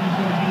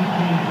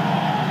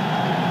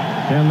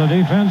 Can the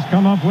defense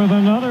come up with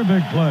another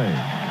big play?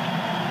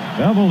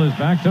 Bevel is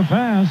back to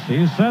pass.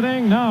 He's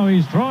setting. Now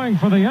he's throwing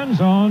for the end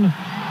zone,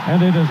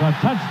 and it is a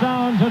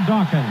touchdown to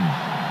Dawkins.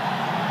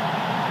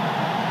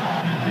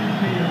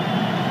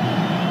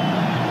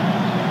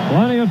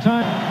 Plenty of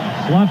time.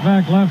 Slot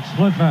back left,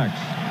 split backs.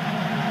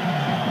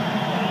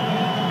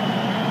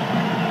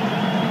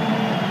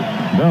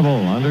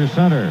 Bevel under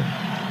center.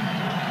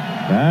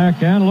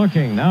 Back and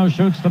looking. Now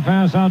shoots the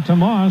pass out to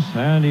Moss,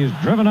 and he's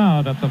driven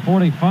out at the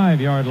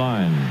 45-yard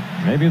line.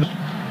 Maybe the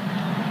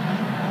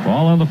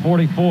ball on the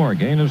 44.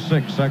 Gain of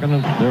 6. Second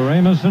and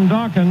Doremus and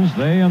Dawkins.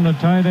 They and the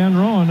tight end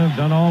Rowan have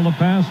done all the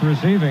pass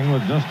receiving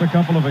with just a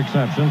couple of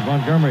exceptions.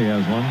 Montgomery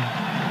has one.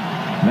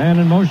 Man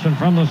in motion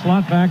from the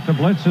slot back. The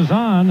blitz is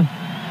on,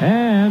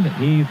 and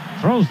he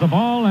throws the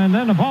ball, and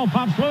then the ball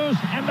pops loose,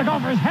 and the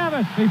Gophers have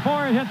it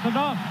before it hits the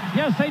dog.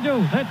 Yes, they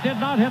do. That did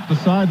not hit The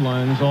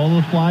sidelines, all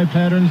the fly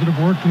patterns that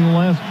have worked in the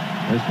last.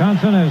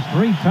 Wisconsin has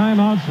 3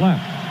 timeouts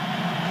left.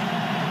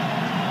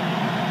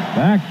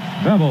 Back,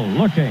 Bevel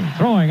looking,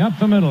 throwing up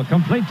the middle,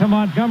 complete to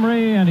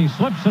Montgomery, and he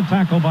slips a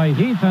tackle by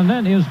Heath and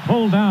then is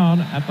pulled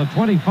down at the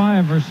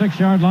 25 or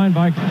 6-yard line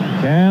by.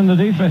 Can the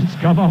defense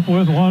come up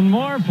with one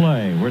more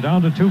play? We're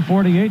down to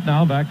 2:48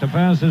 now. Back to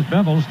pass is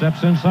Bevel,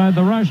 steps inside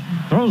the rush,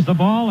 throws the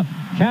ball,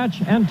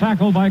 catch and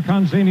tackle by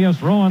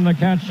Consenius. Rowan the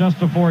catch, just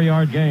a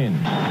 4-yard gain.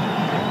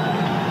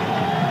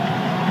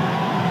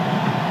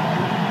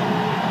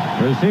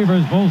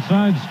 Receivers both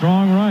sides,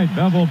 strong right.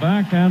 Bevel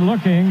back and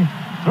looking.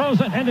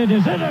 Throws it, and it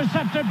is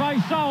intercepted by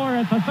Sauer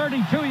at the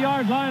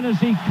 32-yard line as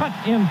he cut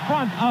in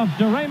front of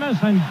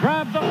Doremus and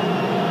grabbed the...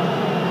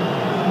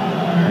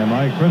 Am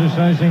I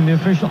criticizing the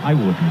official? I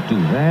wouldn't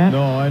do that.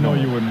 No, I know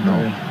you wouldn't. No.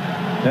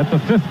 At the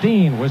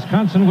 15,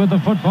 Wisconsin with the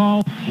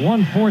football.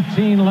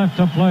 1:14 left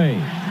to play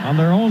on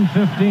their own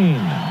 15.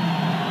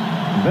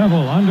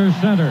 Bevel under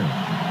center.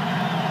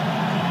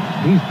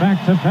 He's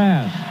back to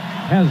pass.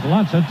 Has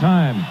lots of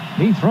time.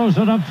 He throws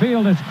it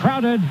upfield. It's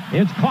crowded.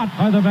 It's caught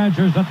by the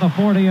Badgers at the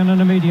 40 and an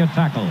immediate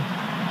tackle.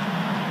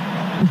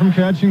 From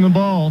catching the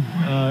ball.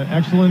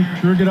 Excellent.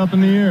 Sure get up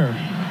in the air.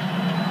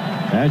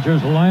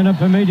 Badgers line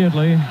up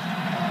immediately.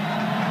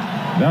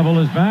 Bevel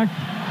is back.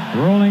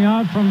 Rolling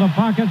out from the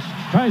pockets.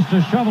 Tries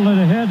to shovel it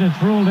ahead. It's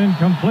ruled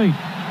incomplete.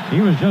 He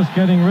was just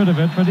getting rid of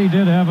it, but he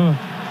did have a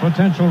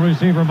potential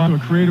receiver. A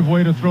creative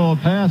way to throw a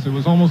pass. It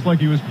was almost like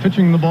he was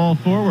pitching the ball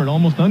forward,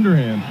 almost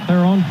underhand. Their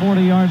own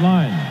 40-yard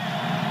line.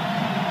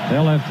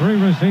 They'll have 3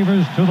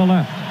 receivers to the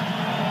left.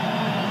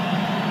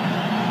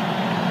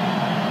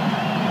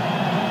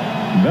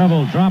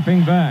 Bevel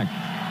dropping back.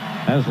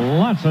 Has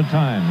lots of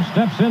time.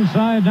 Steps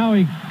inside. Now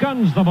he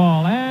guns the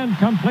ball and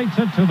completes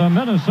it to the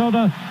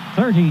Minnesota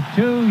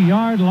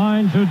 32-yard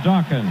line to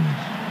Dawkins.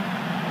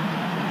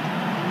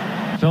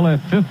 Still at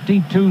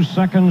 52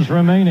 seconds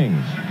remaining.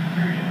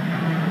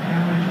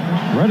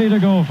 Ready to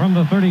go from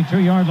the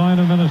 32-yard line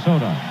of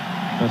Minnesota.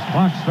 The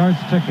clock starts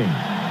ticking.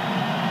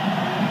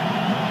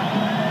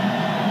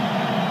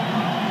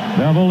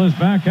 Bevel is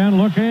back and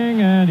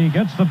looking, and he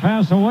gets the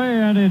pass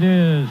away, and it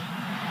is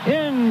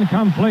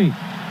incomplete.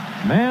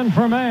 Man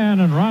for man,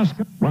 and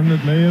Roscoe. One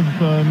that may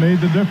have made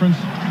the difference.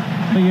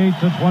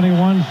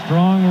 28-21,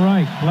 strong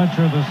right.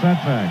 Fletcher the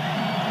setback.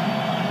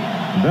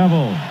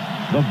 Bevel,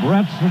 the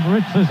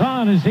Ritz is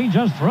on as he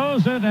just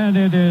throws it, and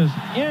it is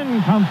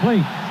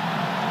incomplete.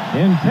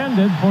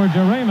 Intended for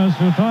DeRamus,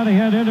 who thought he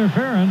had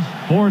interference.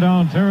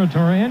 4-down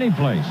territory any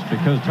place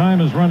because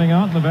time is running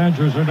out and the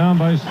Badgers are down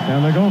by...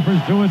 And the Gophers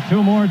do it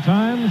 2 more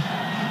times.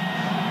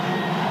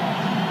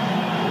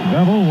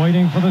 Bevel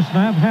waiting for the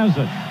snap, has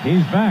it.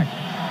 He's back.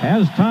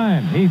 Has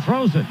time. He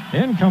throws it.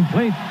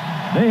 Incomplete.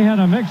 They had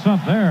a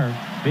mix-up there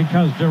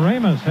because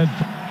DeRamus had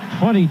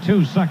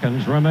 22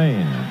 seconds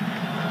remain.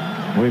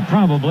 We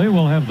probably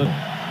will have the...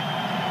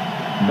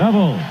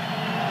 Bevel.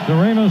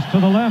 DeRamus to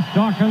the left.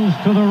 Dawkins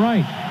to the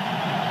right.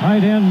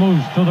 Tight end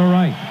moves to the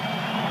right.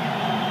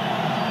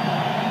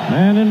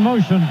 Man in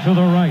motion to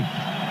the right.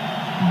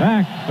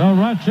 Back. The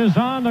rush is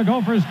on. The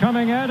Gophers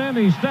coming at him.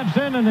 He steps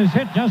in and is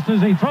hit just as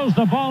he throws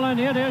the ball, and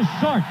it is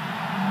short.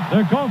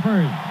 The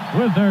Gophers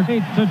with their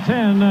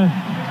 8-10,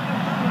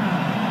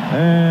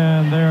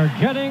 and they're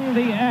getting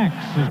the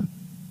axe.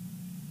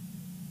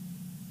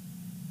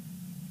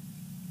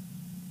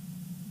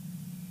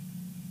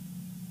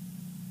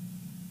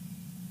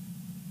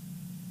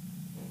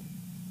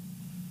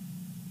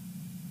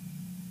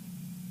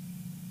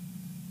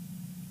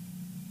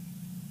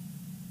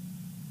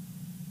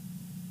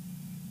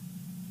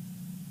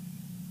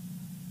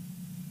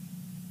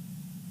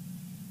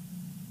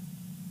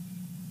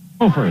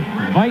 Gophers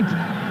fight.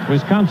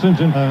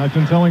 Wisconsin's in. I've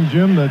been telling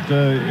Jim that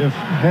if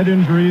head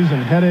injuries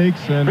and headaches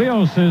and...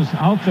 Rios is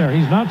out there.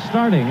 He's not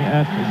starting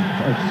at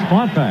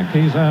slot back.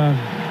 He's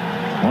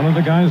one of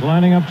the guys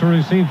lining up to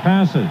receive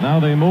passes. Now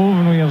they move,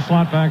 and we have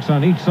slot backs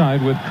on each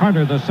side with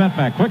Carter, the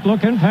setback. Quick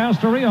looking pass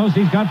to Rios.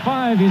 He's got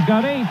 5. He's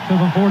got 8 to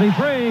the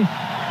 43.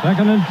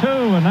 2nd and 2,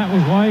 and that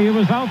was why he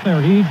was out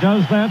there. He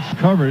does that.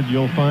 Covered,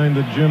 you'll find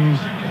that Jim's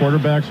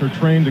quarterbacks are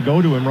trained to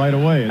go to him right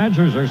away.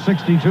 Badgers are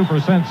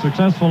 62%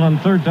 successful on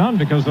 3rd down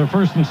because their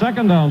 1st and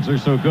 2nd downs are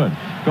so good.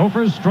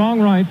 Gophers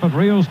strong right, but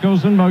Rios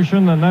goes in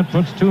motion, and that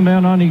puts 2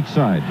 men on each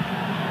side.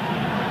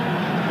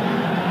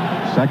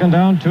 2nd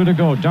down, 2 to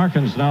go.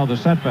 Dawkins now the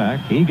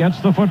setback. He gets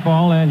the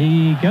football, and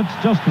he gets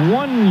just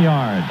 1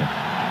 yard.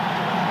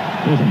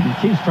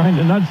 He keeps trying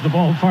to nudge the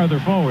ball farther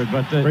forward,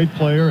 but... Great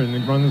player, and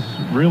he runs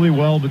really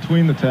well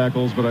between the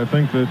tackles, but I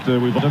think that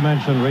we've... To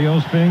mention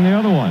Rios being the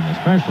other one,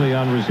 especially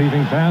on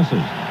receiving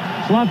passes.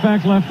 Slot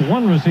back left,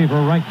 1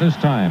 receiver right this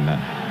time.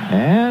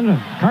 And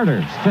Carter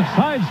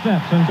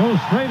sidesteps and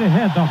goes straight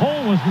ahead. The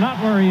hole was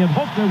not where he had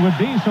hoped it would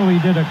be, so he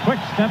did a quick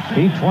step.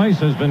 He twice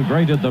has been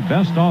graded the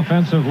best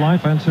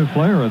offensive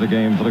player of the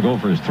game for the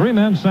Gophers. 3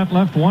 men set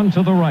left, 1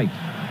 to the right.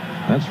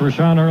 That's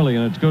Rashawn Early,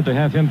 and it's good to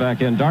have him back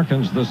in.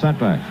 Dawkins the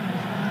setback.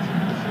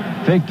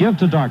 Fake give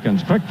to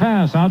Dawkins. Quick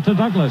pass out to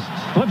Douglas.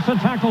 Flips a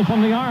tackle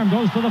from the arm.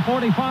 Goes to the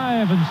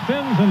 45 and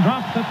spins and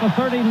drops at the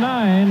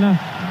 39.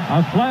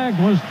 A flag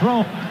was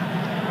thrown.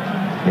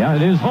 Yeah,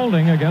 it is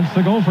holding against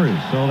the Gophers.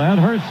 So that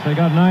hurts. They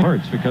got 9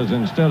 hurts because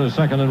instead of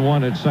 2nd and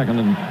 1, it's 2nd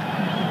and...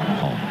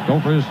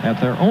 Gophers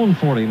at their own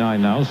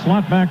 49 now.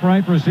 Slot back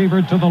right,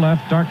 receiver to the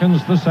left.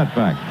 Dawkins the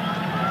setback.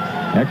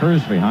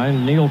 Eckers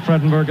behind Neil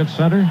Fredenberg at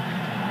center.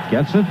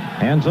 Gets it,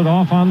 hands it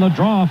off on the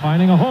draw,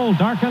 finding a hole.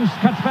 Dawkins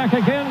cuts back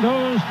again,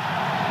 goes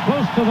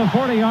close to the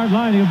 40-yard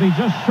line. He'll be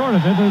just short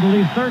of it. It'll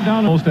leave 3rd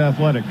down. Most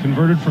athletic,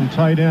 converted from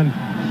tight end.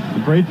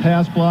 A great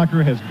pass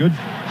blocker, has good...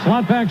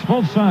 Slot backs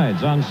both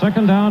sides on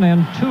 2nd down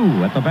and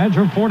 2 at the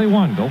Badger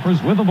 41.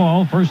 Gophers with the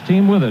ball, first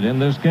team with it in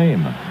this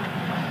game.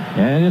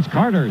 And it's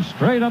Carter,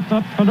 straight up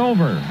and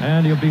over.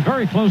 And he'll be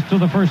very close to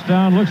the 1st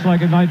down. Looks like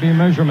it might be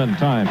measurement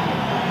time.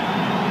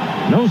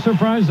 No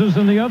surprises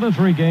in the other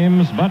 3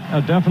 games, but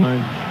a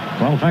definite...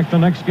 Well, in fact, the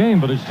next game,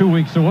 but it's 2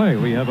 weeks away.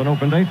 We have an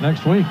open date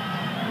next week.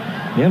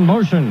 In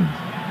motion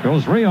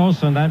goes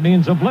Rios, and that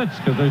means a blitz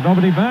because there's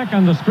nobody back,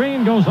 and the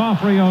screen goes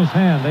off Rios'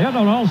 hand. They had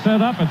it all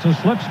set up. It's a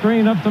slip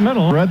screen up the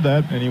middle. Read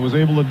that, and he was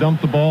able to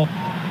dump the ball.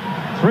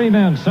 3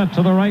 men set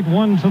to the right,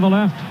 1 to the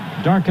left.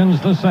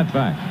 Dawkins the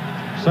setback.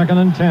 2nd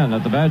and 10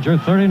 at the Badger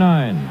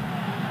 39.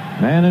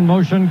 Man in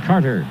motion,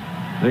 Carter.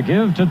 The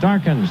give to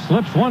Dawkins.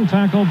 Slips 1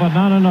 tackle, but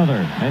not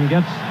another, and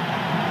gets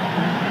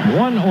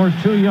 1 or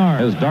 2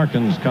 yards as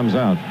Dawkins comes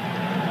out.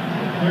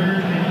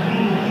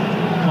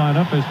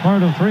 Lineup is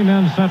part of 3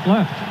 men set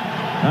left.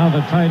 Now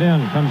the tight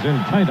end comes in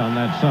tight on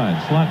that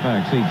side. Slot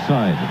backs each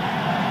side.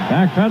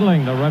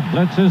 Backpedaling, the red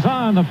blitz is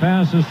on. The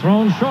pass is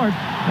thrown short.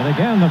 And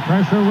again, the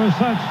pressure was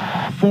such.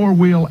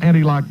 4-wheel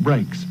anti-lock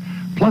brakes.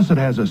 Plus, it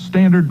has a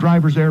standard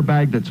driver's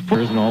airbag that's full.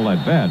 Isn't all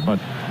that bad, but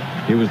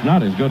he was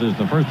not as good as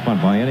the first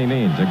punt by any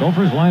means. The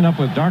Gophers line up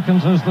with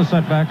Darkins as the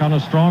setback on a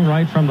strong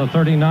right from the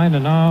 39,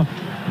 and now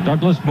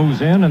Douglas moves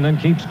in and then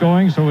keeps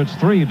going, so it's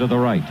 3 to the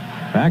right.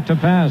 Back to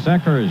pass.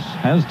 Eckers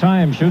has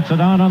time, shoots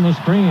it out on the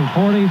screen.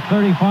 40,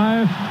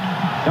 35.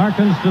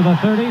 Darkins to the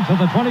 30, to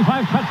the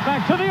 25, cuts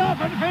back to the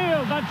open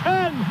field, the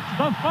 10,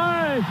 the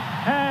 5,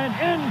 and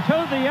into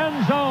the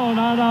end zone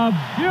on a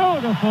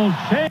beautiful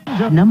change.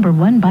 Number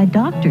 1 by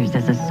doctors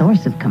as a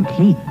source of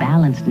complete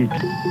balanced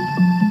nutrition.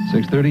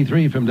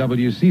 6:33 from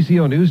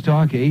WCCO News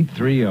Talk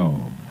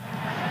 830.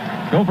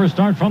 Gophers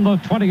start from the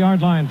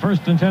 20-yard line.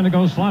 1st and 10 to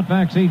go. Slot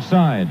backs each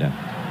side.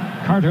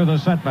 Carter the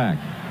setback.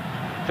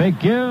 Fake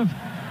give.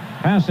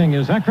 Passing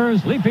is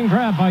Eckers. Leaping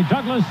grab by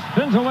Douglas.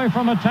 Spins away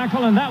from a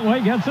tackle, and that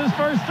way gets his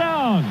first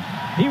down.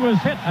 He was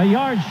hit a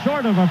yard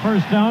short of a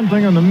first down.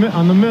 Thing on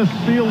the missed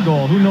field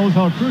goal. Who knows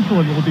how crucial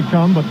it will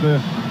become, but the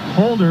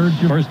holder...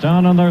 First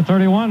down on their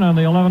 31 on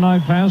the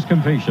 11-yard pass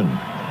completion.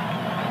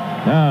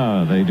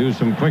 Now they do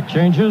some quick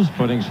changes,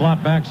 putting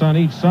slot backs on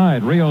each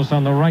side. Rios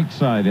on the right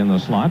side in the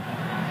slot.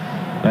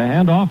 The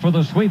handoff for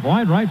the sweep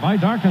wide right by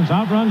Darkins.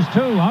 Outruns 2,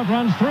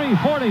 outruns 3,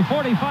 40,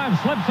 45,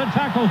 slips a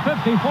tackle,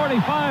 50,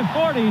 45,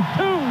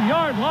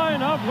 42-yard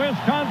line of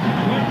Wisconsin.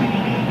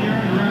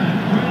 28-yard run,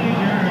 28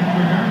 yards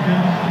for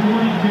Darkins,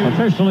 42.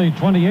 Officially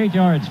 28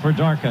 yards for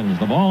Darkins.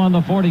 The ball on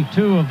the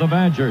 42 of the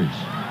Badgers.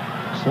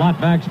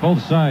 Slot backs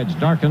both sides.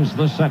 Darkins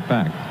the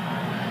setback.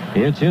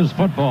 It's his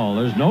football.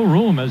 There's no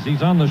room as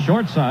he's on the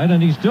short side,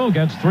 and he still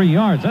gets 3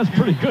 yards. That's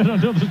pretty good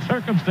under the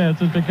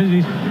circumstances because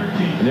he's...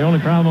 And the only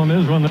problem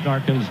is when the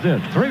Darkins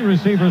did. 3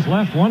 receivers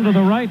left, 1 to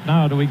the right.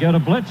 Now, do we get a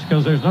blitz?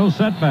 Because there's no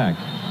setback.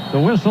 The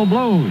whistle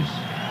blows.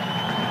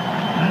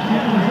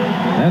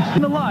 That's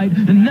in the light,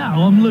 and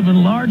now I'm living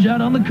large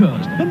out on the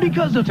coast. And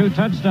because of 2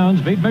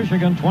 touchdowns, beat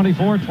Michigan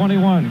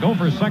 24-21.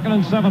 Gophers 2nd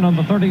and 7 on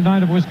the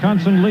 39 of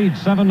Wisconsin lead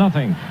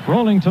 7-0.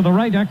 Rolling to the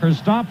right, Eckers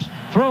stops,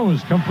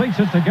 throws, completes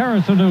it to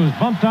Garrison, who's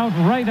bumped out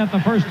right at the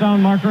first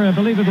down marker. I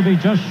believe it'll be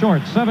just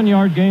short.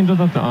 7-yard gain to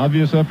the...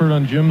 Obvious effort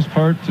on Jim's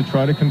part to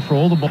try to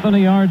control the ball.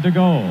 1 yard to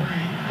go.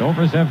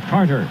 Gophers have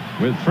Carter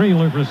with 3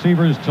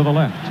 receivers to the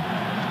left.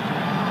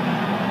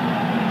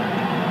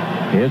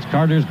 It's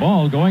Carter's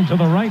ball going to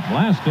the right,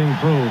 blasting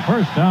through.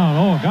 First down.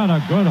 Oh, got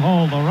a good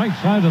hold. The right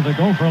side of the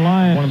Gopher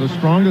line. One of the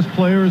strongest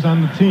players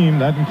on the team.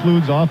 That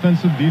includes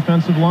offensive,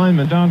 defensive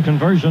linemen. Down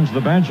conversions, the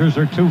Badgers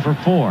are 2 for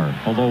 4,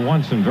 although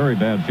once in very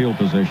bad field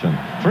position.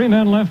 3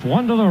 men left,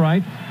 1 to the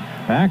right.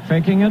 Back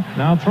faking it.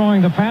 Now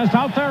throwing the pass.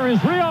 Out there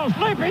is Rios.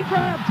 Leaping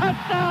grab.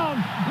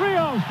 Touchdown.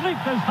 Rios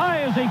leaped as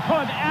high as he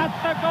could at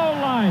the goal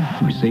line.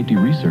 Safety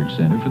Research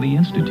Center for the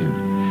Institute,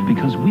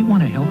 because we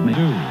want to help make...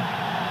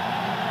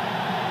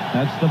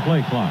 That's the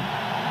play clock.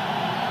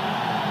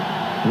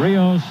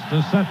 Rios,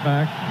 the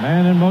setback.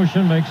 Man in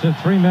motion, makes it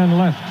 3 men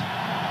left.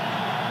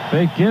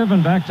 Fake give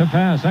and back to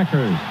pass.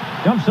 Eckers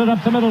dumps it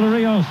up the middle to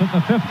Rios at the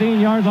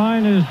 15-yard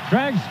line.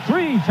 Drags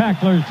 3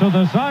 tacklers to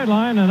the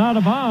sideline and out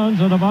of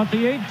bounds at about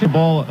the 18. The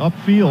ball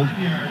upfield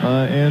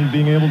and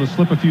being able to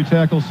slip a few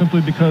tackles simply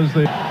because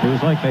they... It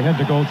was like they had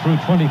to go through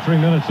 23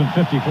 minutes and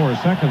 54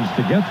 seconds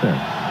to get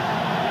there.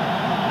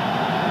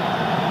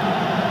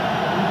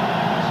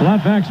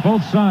 Slot backs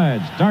both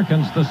sides.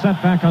 Darkins the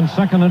setback on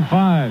 2nd and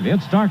 5.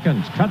 It's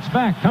Darkins. Cuts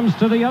back. Comes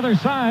to the other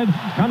side.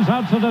 Comes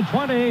out to the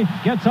 20.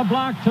 Gets a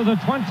block to the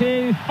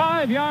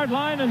 25-yard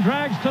line and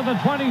drags to the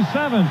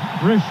 27.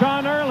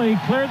 Rashawn Early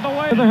cleared the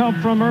way. The help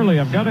from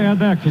Early. I've got to add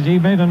that because he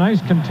made a nice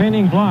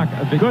containing block.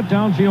 Good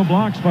downfield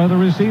blocks by the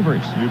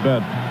receivers. You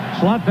bet.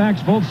 Slot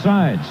backs both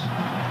sides.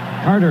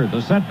 Carter,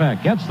 the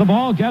setback, gets the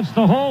ball, gets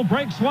the hole,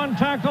 breaks 1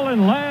 tackle,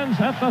 and lands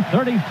at the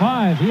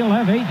 35. He'll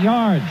have 8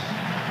 yards.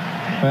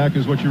 Back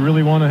is what you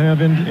really want to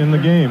have in the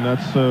game.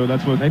 That's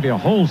what... Maybe a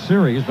whole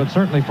series, but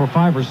certainly for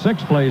 5 or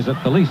 6 plays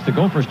at the least. The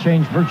Gophers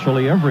change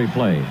virtually every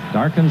play.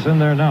 Darkins in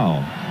there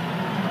now.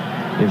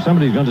 If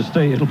somebody's going to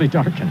stay, it'll be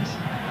Darkins.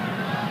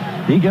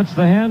 He gets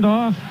the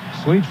handoff,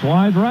 sweeps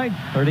wide right,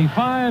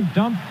 35,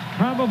 dumped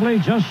probably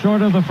just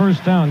short of the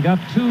first down. Got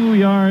 2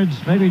 yards,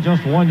 maybe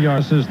just 1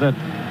 yard. This is that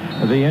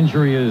the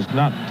injury is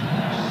not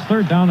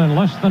 3rd down and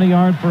less than a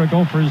yard for a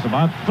Gophers.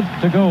 About foot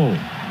to go.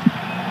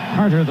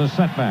 Carter, the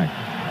setback.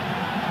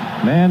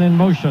 Man in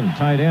motion,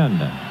 tight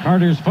end.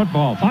 Carter's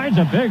football finds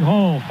a big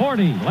hole.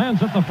 40,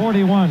 lands at the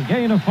 41.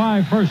 Gain of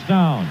 5, first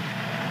down.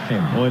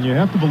 Well, and you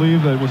have to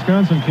believe that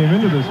Wisconsin came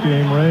into this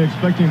game, Ray,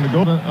 expecting to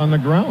go on the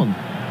ground.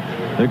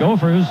 The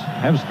Gophers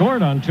have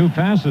scored on 2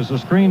 passes, a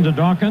screen to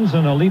Dawkins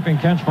and a leaping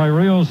catch by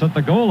Rios at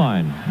the goal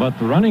line. But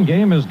the running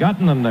game has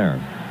gotten them there.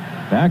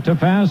 Back to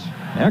pass,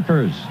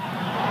 Eckers.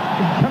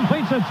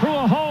 Completes it through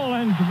a hole,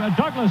 and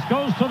Douglas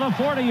goes to the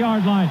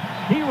 40-yard line.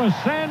 He was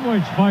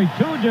sandwiched by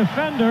 2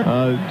 defenders.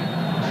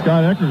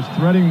 Scott Eckers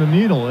threading the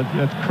needle.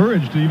 That's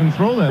courage to even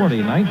throw that.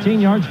 40, 19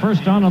 yards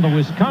first down on the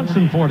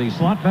Wisconsin 40.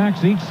 Slot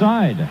backs each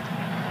side.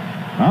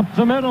 Up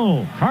the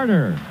middle,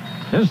 Carter.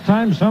 This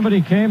time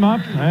somebody came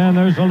up, and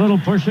there's a little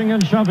pushing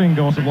and shoving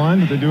going. The line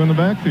that they do in the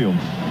backfield.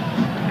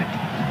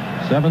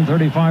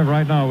 7:35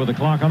 right now with the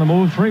clock on the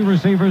move. 3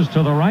 receivers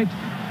to the right,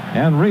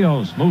 and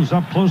Rios moves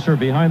up closer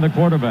behind the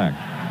quarterback.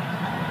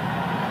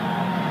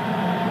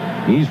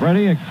 He's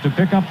ready to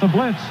pick up the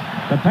blitz.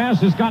 The pass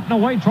has gotten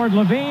away toward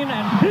Levine,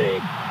 and he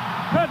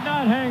could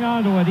not hang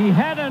on to it. He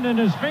had it in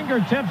his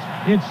fingertips.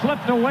 It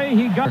slipped away.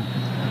 He got,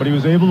 but he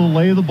was able to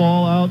lay the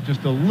ball out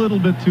just a little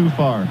bit too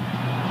far.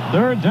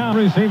 3rd down.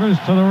 Receivers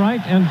to the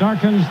right, and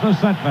darkens the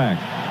setback.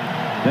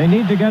 They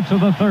need to get to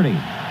the 30.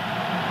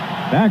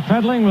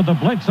 Backpedaling with the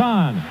blitz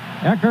on.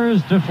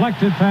 Ecker's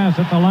deflected pass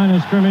at the line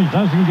of scrimmage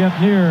doesn't get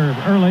near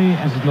early.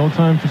 This is no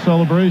time for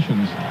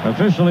celebrations.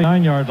 Officially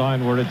 9-yard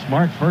line where it's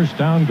marked first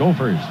down.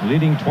 Gophers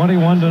leading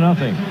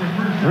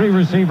 21-0. 3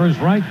 receivers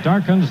right,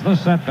 darkens the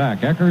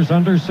setback. Ecker's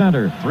under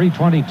center.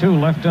 3:22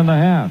 left in the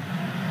half.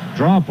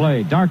 Draw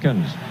play,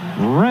 darkens.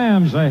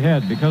 Rams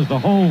ahead because the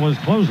hole was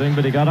closing,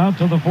 but he got out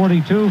to the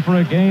 42 for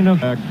a gain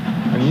of...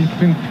 And he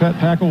can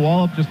pack a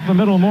wallop just the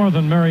middle more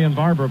than Marion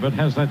Barber, but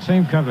has that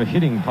same kind of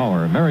hitting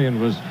power. Marion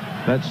was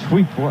that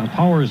sweep,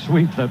 power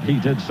sweep that he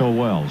did so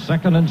well.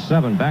 2nd and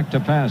 7, back to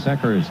pass.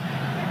 Eckers.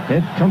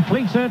 It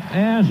completes it,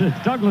 and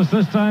Douglas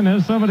this time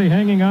has somebody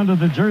hanging onto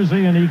the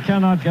jersey, and he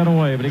cannot get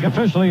away. But he got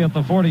officially at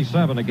the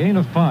 47, a gain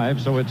of 5,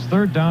 so it's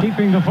 3rd down.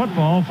 Keeping the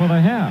football for the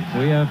half.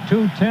 We have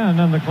 2:10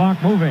 and the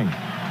clock moving.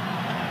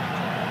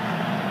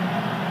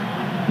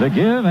 The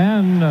give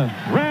and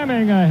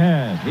ramming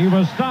ahead. He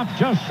was stopped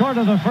just short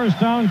of the first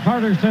down.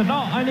 Carter said,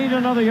 no, I need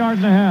another 1.5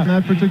 yards.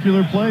 That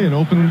particular play and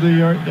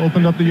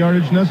opened up the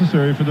yardage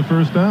necessary for the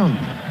first down.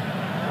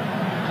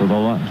 So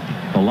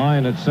the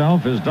line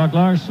itself is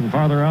Douglas, and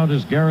farther out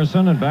is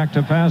Garrison, and back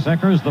to pass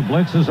Eckers. The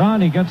blitz is on.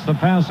 He gets the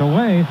pass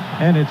away,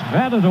 and it's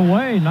batted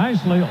away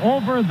nicely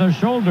over the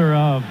shoulder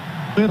of...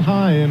 Bit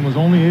high and was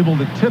only able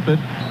to tip it,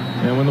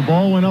 and when the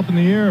ball went up in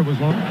the air, it was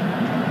one...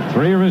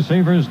 3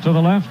 receivers to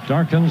the left,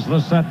 darkens the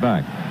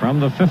setback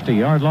from the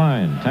 50-yard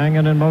line.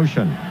 Tangen in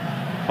motion.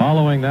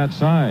 Following that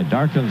side,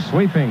 darkens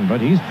sweeping, but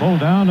he's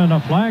pulled down and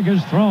a flag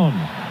is thrown.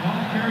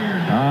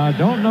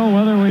 Don't know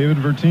whether we... David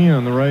Verteen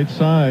on the right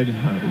side.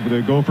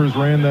 The Gophers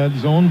ran that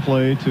zone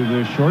play to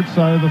the short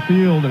side of the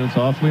field, and it's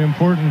awfully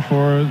important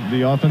for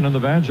the offense. And the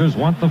Badgers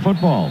want the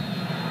football.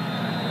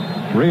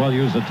 Will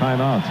use a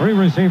timeout. 3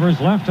 receivers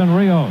left, and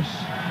Rios.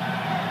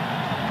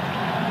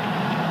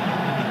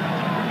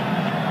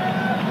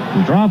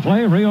 Draw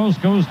play. Rios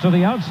goes to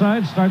the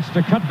outside, starts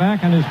to cut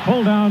back, and is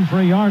pulled down for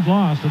a yard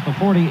loss at the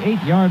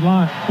 48-yard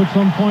line. Put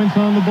some points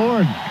on the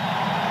board.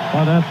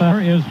 But at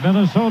there is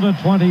Minnesota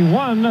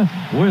 21,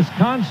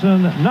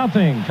 Wisconsin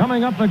nothing.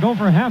 Coming up, the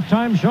Gopher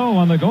halftime show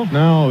on the Gopher.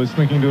 Now is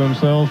thinking to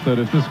himself that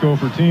if this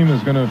Gopher team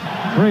is going to...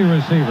 3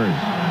 receivers.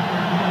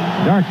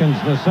 Darkens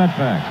the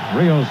setback.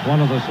 Rios, one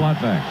of the slot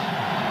backs.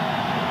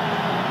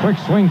 Quick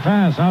swing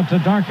pass out to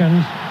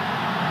Darkins.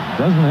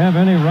 Doesn't have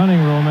any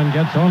running room and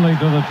gets only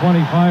to the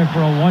 25 for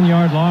a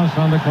 1-yard loss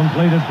on the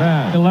completed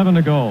pass. 11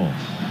 to go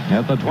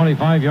at the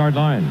 25-yard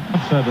line.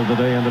 Upset of the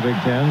day in the Big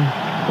Ten.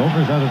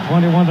 Gophers had a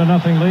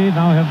 21-0 lead.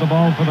 Now have the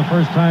ball for the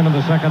first time in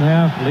the second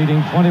half,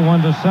 leading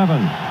 21-7.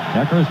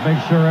 Eckers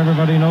makes sure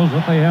everybody knows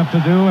what they have to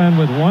do, and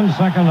with 1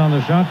 second on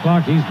the shot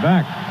clock, he's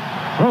back.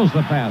 Throws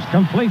the pass,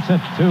 completes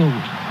it to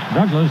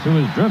Douglas, who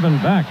is driven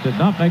back. Did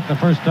not make the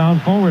first down.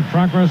 Forward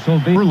progress will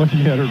be... We're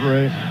looking at it,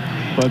 Ray.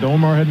 But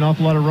Omar had an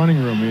awful lot of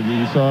running room.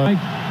 You saw...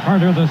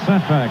 Carter the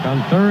setback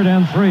on 3rd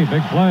and 3.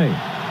 Big play.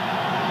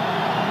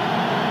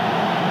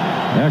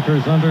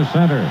 Eckers under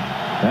center.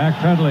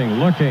 Backpedaling,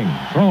 looking,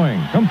 throwing,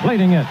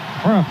 completing it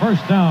for a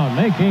first down.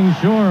 Making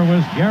sure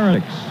was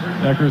Garrett.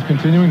 Eckers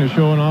continuing to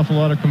show an awful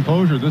lot of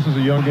composure. This is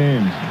a young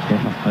game.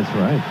 Yeah, that's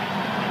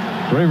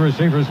right. 3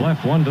 receivers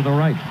left, 1 to the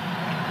right.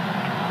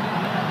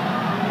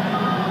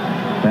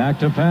 Back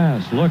to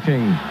pass,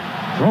 looking,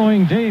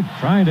 throwing deep,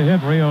 trying to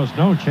hit Rios.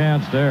 No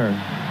chance there.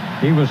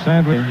 He was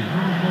sandwiched.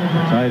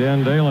 Tight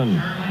end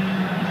Dalen.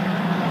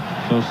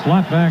 So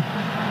slot back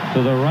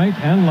to the right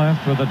and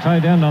left with the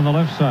tight end on the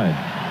left side.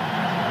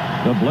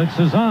 The blitz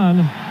is on,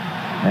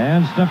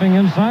 and stepping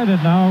inside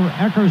it now,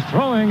 Eckers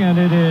throwing, and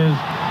it is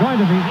going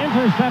to be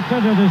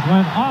intercepted. It has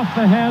went off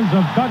the hands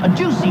of Doug. A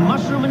juicy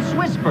mushroom and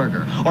Swiss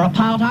burger, or a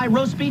piled high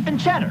roast beef and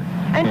cheddar.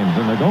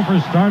 And the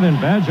Gophers start in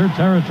Badger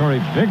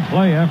territory. Big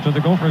play after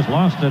the Gophers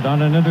lost it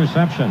on an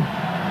interception.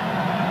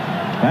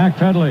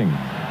 Backpedaling,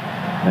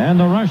 and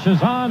the rush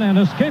is on, and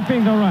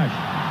escaping the rush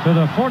to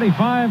the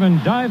 45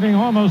 and diving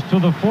almost to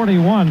the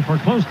 41 for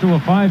close to a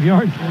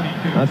 5-yard.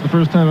 That's the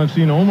first time I've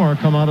seen Omar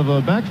come out of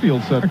a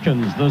backfield set.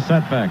 Darkins the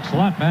setback.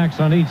 Slot backs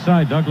on each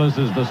side. Douglas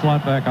is the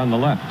slot back on the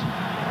left.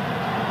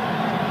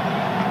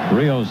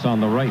 Rios on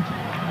the right.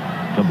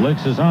 The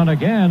blitz is on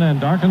again,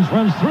 and Darkins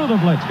runs through the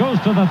blitz, goes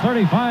to the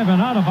 35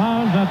 and out of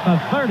bounds at the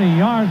 30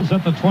 yards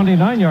at the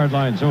 29-yard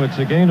line. So it's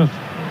a gain of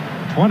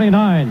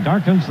 29.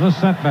 Darkins the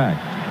setback.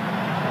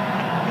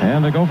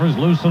 And the Gophers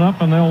loosen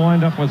up, and they'll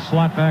wind up with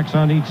slot backs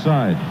on each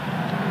side.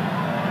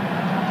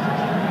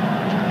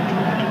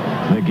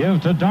 The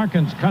give to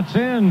Darkins, cuts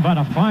in, but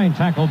a fine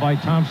tackle by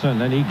Thompson,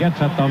 and he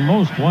gets at the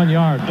most 1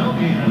 yard.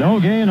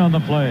 No gain on the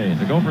play.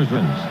 The Gophers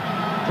wins.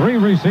 Three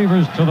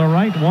receivers to the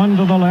right, one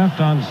to the left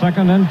on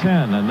 2nd and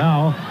 10. And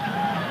now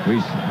we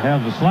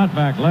have the slot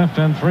back left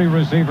and three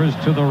receivers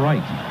to the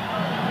right.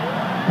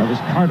 That was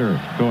Carter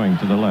going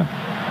to the left.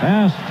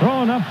 Pass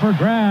thrown up for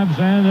grabs,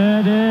 and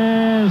it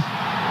is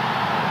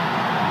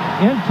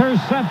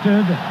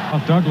intercepted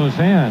off Douglas'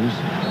 hands.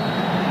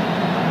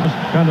 Just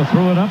kind of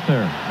threw it up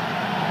there.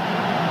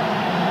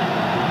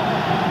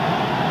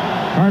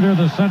 Carter,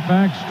 the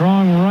setback,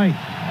 strong right.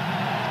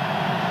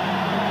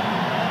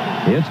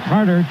 It's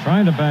Carter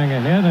trying to bang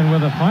ahead, and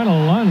with a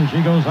final lunge,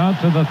 he goes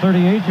out to the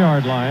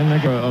 38-yard line.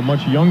 A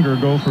much younger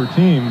Gopher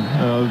team.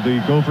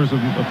 The Gophers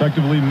have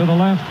effectively to the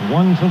left,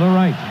 one to the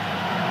right.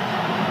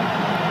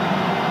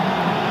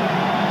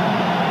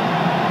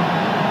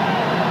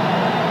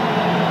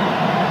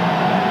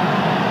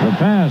 The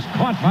pass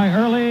caught by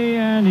Early,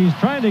 and he's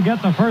trying to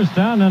get the first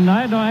down, and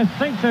I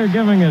think they're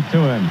giving it to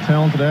him.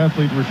 Talented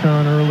athlete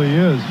Rashawn Early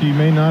is. He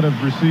may not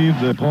have received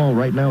the Paul,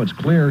 right now it's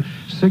clear.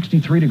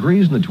 63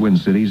 degrees in the Twin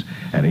Cities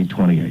at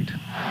 8:28.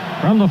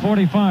 From the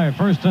 45,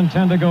 1st and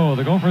 10 to go.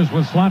 The Gophers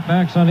with slot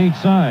backs on each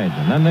side.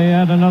 And then they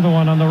add another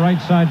one on the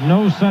right side.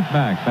 No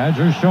setback.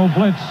 Badgers show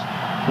blitz.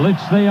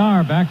 Blitz they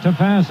are. Back to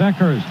pass.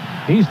 Eckers.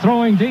 He's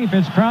throwing deep.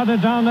 It's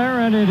crowded down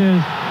there, and it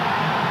is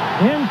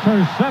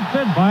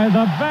intercepted by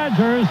the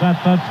Badgers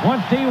at the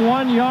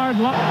 21-yard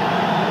line.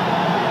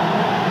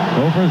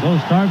 Gophers will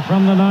start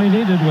from the 9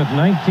 needed with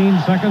 19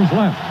 seconds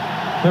left.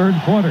 Third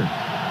quarter.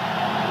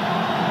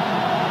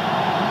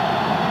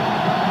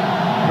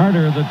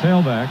 Carter, the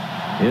tailback.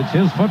 It's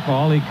his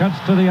football. He cuts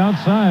to the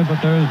outside,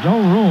 but there's no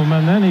room,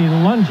 and then he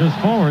lunges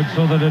forward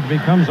so that it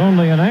becomes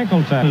only an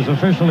ankle tap. It's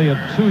officially a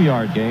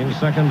 2-yard gain.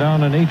 2nd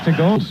down and 8 to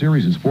go.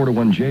 Series is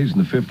 4-1 Jays in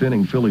the 5th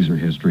inning. Phillies are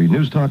history.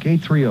 News Talk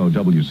 830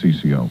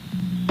 WCCO.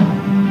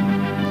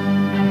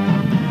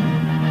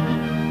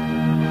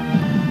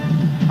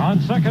 On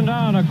 2nd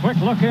down, a quick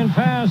look-in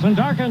pass, and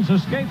Darkins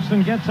escapes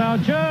and gets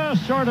out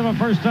just short of a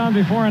first down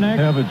before an egg.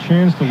 Have a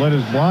chance to let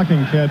his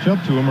blocking catch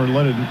up to him, or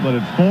let it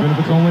fall, even if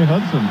it's only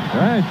Hudson.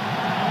 Right.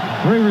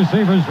 Three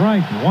receivers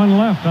right, one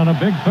left on a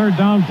big 3rd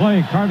down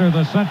play. Carter,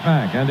 the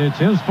setback, and it's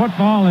his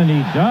football, and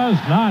he does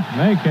not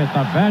make it.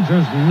 The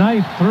Badgers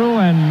knifed through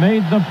and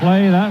made the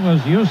play. That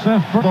was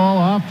Yusuf. Ball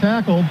off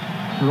tackle.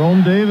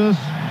 Jerome Davis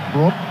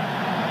broke.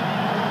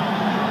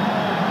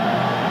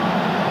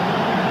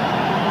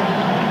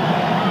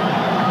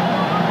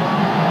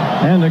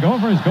 And the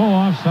Gophers go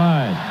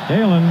offside.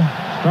 Dalen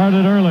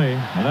started early.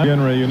 Again,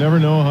 Ray, you never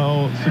know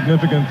how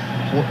significant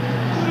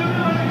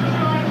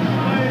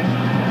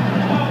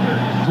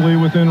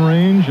within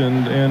range,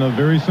 and a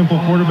very simple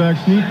quarterback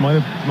sneak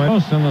might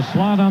have. In the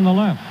slot on the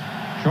left.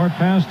 Short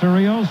pass to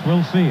Rios.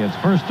 We'll see. It's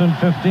 1st and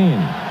 15.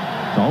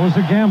 It's always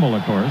a gamble,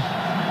 of course.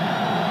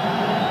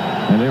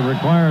 And it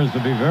requires to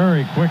be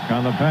very quick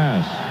on the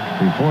pass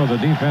before the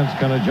defense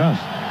can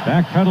adjust.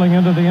 Backpedaling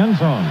into the end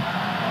zone.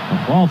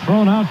 The ball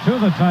thrown out to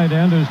the tight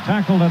end, who's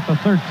tackled at the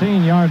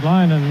 13-yard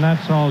line, and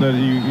that's all. That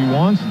he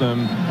wants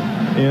them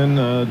in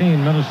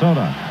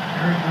Minnesota.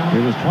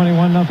 It was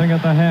 21-0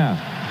 at the half.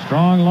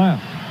 Strong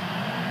left.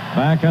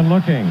 Back and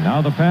looking.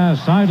 Now the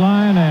pass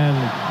sideline and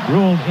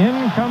ruled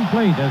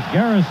incomplete as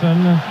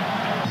Garrison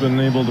been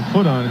able to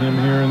put on him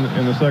here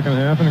in the second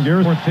half. And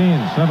Garrison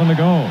 14, 7 to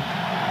go.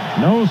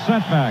 No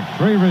setback.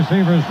 Three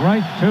receivers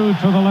right, two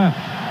to the left.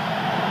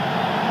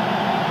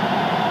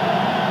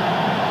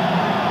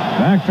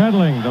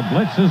 Backpedaling. The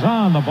blitz is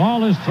on. The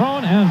ball is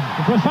thrown, and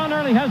Rashawn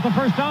Early has the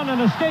first down and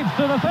escapes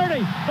to the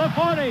 30, the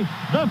 40,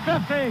 the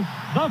 50,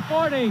 the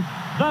 40,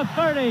 the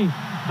 30,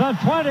 the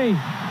 20,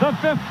 the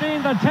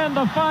 15, the 10,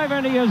 the 5,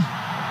 and he is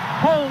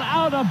pulled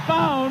out of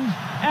bounds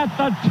at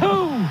the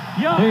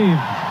 2-yard.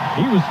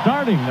 He was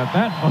starting at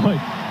that point.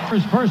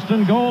 First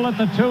and goal at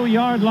the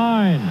 2-yard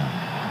line.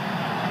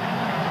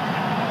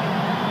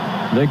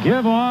 The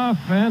give off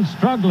and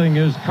struggling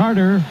is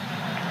Carter.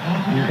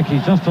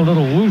 He's just a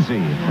little woozy.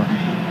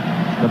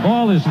 The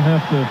ball is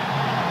have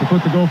to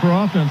put the Gopher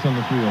offense on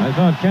the field. I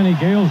thought Kenny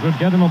Gales would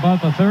get him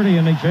about the 30,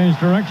 and he changed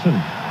direction.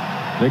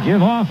 The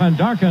give off, and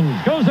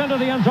Darkins goes into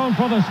the end zone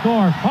for the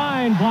score.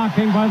 Fine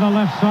blocking by the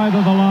left side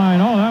of the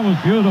line. Oh, that was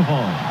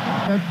beautiful.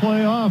 That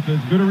play off, as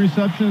good a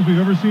reception as we've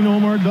ever seen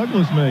Omar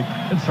Douglas make.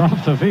 It's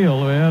off the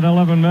field. We had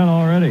 11 men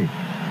already.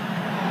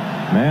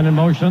 Man in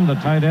motion, the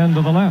tight end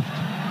to the left.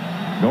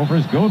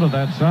 Gophers go to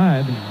that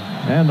side,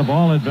 and the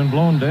ball had been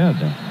blown dead.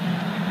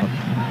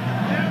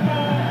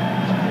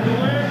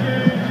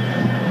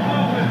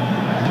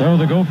 So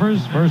the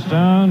Gophers, first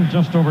down,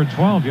 just over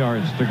 12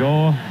 yards to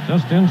go,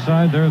 just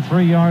inside their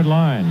 3-yard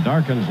line.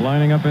 Darkins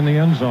lining up in the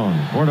end zone.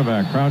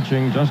 Quarterback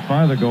crouching just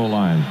by the goal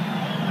line.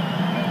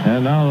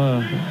 And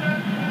now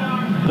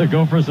the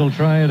Gophers will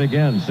try it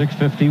again.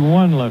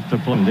 6:51 left to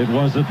play. It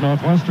was at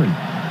Northwestern.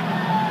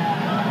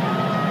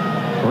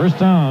 First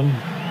down.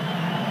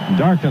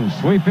 Darkins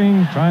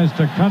sweeping, tries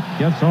to cut,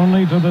 gets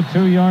only to the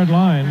 2-yard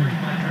line.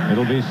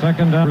 It'll be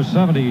second down for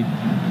 70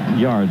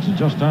 yards,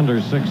 just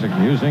under 6,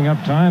 using up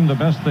time the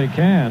best they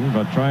can,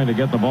 but trying to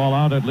get the ball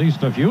out at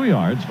least a few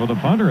yards for the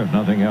punter, if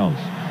nothing else.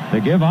 They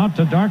give out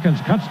to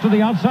Darkins. Cuts to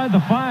the outside, the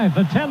 5,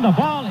 the 10. The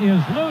ball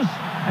is loose,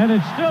 and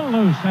it's still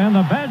loose. And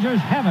the Badgers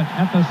have it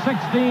at the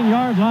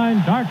 16-yard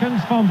line.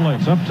 Darkins fumbling.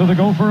 It's up to the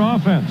Gopher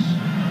offense.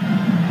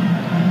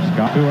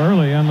 Scott too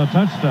early on the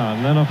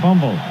touchdown, then a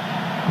fumble.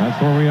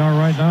 That's where we are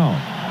right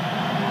now.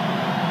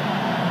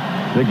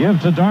 They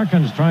give to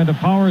Darkins, trying to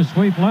power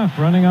sweep left,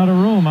 running out of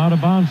room, out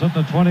of bounds at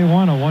the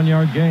 21, a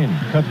 1-yard gain.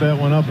 Cut that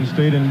one up and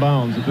stayed in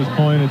bounds. At this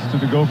point, it's to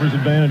the Gophers'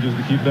 advantages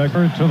to keep that.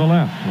 To the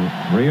left.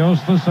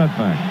 Rios the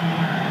setback.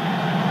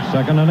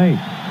 2nd and 8.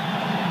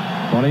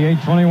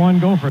 28-21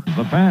 Gophers.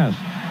 The pass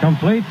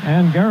complete,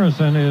 and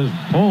Garrison is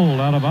pulled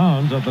out of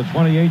bounds at the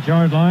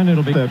 28-yard line.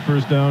 It'll be that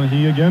first down.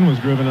 He again was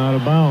driven out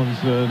of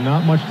bounds.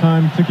 Not much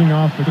time ticking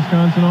off the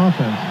Wisconsin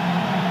offense.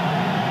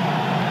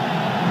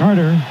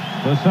 Carter,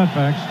 the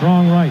setback,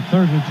 strong right,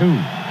 3rd and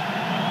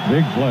 2.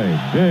 Big play,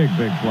 big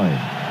play.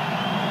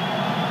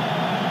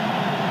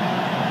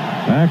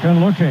 Back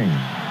and looking.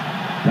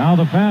 Now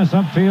the pass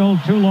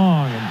upfield, too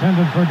long,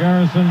 intended for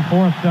Garrison,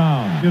 4th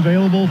down.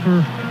 Available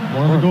for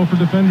one of the Gopher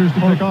defenders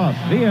to pick off.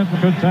 It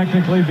could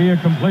technically be a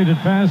completed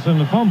pass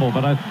and a fumble,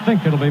 but I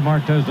think it'll be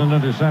marked as an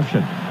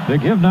interception. They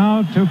give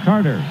now to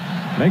Carter.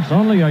 Makes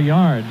only a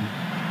yard.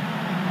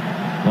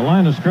 The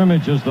line of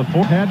scrimmage is the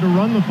 4th. Had to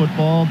run the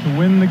football to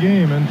win the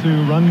game and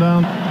to run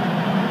down.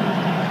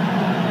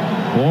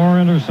 4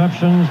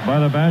 interceptions by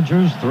the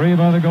Badgers, 3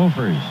 by the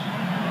Gophers.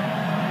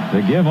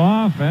 They give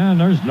off, and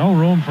there's no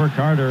room for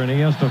Carter, and he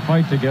has to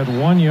fight to get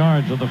 1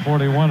 yard to the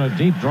 41. A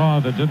deep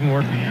draw that didn't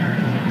work.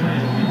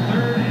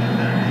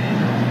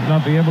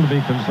 Not be able to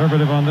be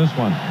conservative on this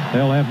one.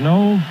 They'll have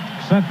no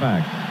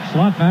setback.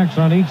 Slot backs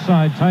on each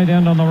side, tight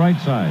end on the right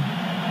side.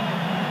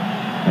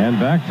 And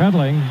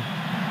backpedaling.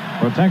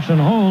 Protection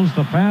holds.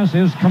 The pass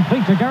is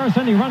complete to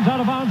Garrison. He runs out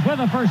of bounds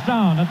with a first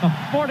down at the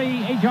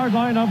 48-yard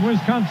line of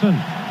Wisconsin.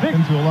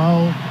 And to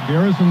allow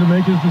Garrison to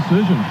make his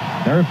decision.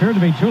 There appear to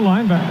be 2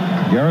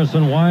 linebackers.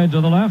 Garrison wide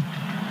to the left.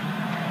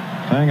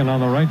 Hanging on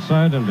the right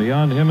side, and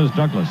beyond him is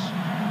Douglas.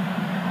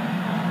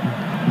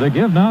 The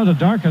give now to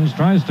Darkins,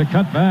 tries to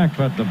cut back,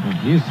 but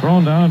he's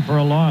thrown down for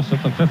a loss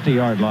at the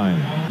 50-yard line.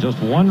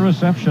 Just 1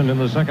 reception in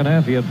the second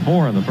half. He had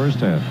 4 in the first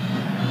half.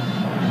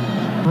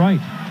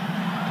 Right.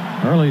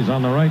 Early's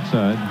on the right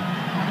side.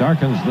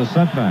 Darkins the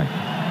setback.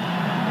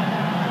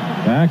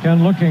 Back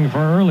and looking for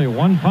Early.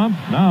 1 pump.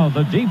 Now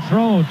the deep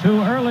throw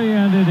to Early,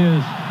 and it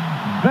is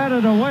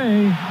batted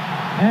away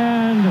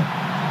and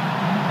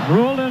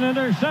ruled an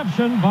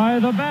interception by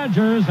the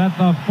Badgers at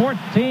the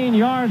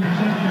 14-yard.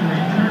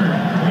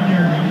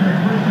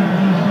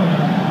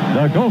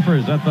 The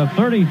Gophers at the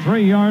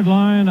 33-yard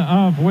line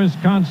of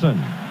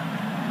Wisconsin.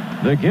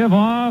 The give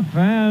off,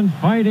 and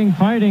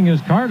fighting is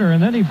Carter,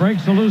 and then he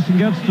breaks the loose and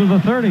gets to the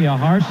 30, a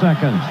hard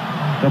second.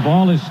 The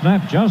ball is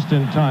snapped just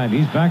in time.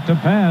 He's back to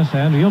pass,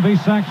 and he'll be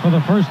sacked for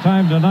the first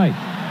time tonight.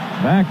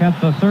 Back at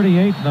the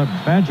 38, the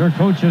Badger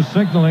coach is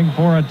signaling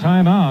for a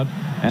timeout.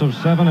 As of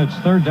 7, it's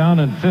 3rd down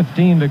and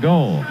 15 to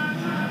go.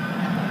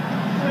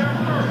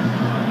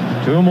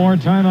 2 more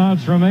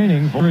timeouts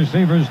remaining for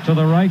receivers to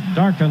the right.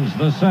 Darkins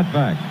the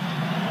setback.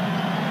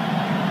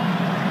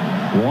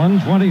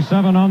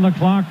 1:27 on the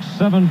clock,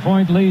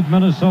 7-point lead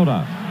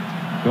Minnesota.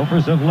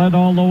 Gophers have led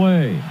all the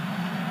way.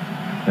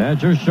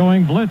 Badgers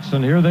showing blitz,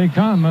 and here they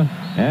come.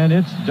 And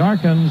it's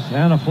Darkins,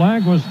 and a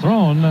flag was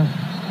thrown.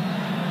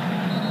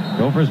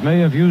 Gophers may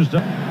have used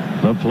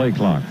the play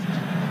clock.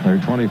 They're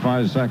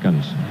 25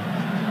 seconds.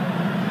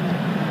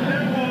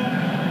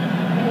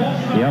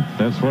 Yep,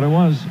 that's what it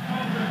was.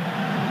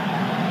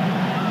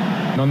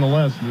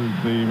 Nonetheless,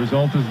 the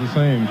result is the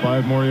same.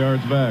 5 more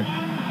yards back.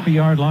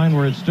 Yard line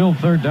where it's still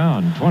 3rd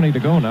down. 20 to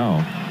go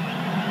now.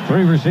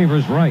 3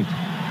 receivers right.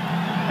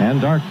 And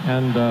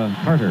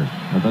Carter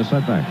at the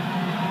setback.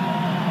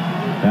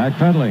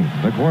 Backpedaling,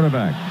 the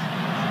quarterback.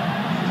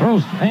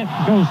 Throws and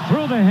goes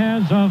through the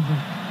hands of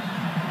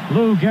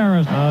Lou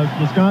Garrison.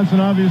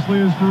 Wisconsin obviously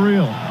is for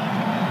real.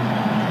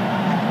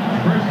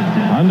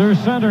 Under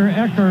center,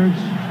 Eckerts.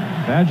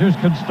 Badgers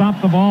could stop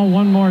the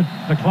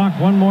clock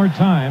one more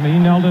time. He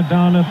nailed it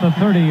down at the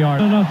 30-yard.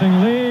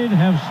 0-0 lead,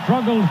 have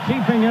struggled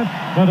keeping it,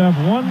 but have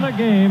won the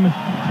game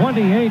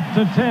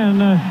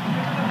 28-10.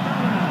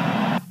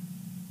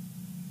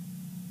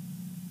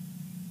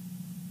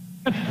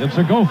 It's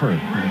a Gopher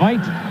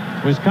fight.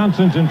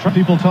 Wisconsin's in trouble.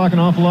 People talk an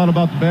awful lot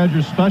about the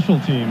Badgers' special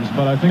teams,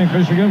 but I think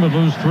Michigan would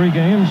lose 3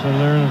 games, and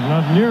they're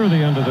not near the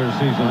end of their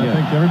season yet. I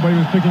think everybody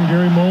was picking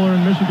Gary Moeller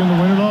and Michigan to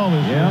win it all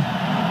this year.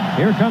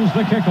 Here comes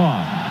the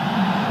kickoff.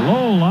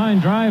 Low line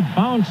drive,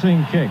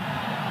 bouncing kick.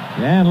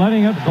 And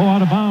letting it go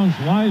out of bounds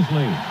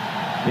wisely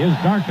is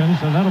Darkins,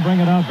 and that'll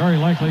bring it out very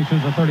likely to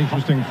the 30.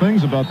 Interesting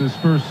things about this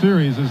first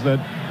series is that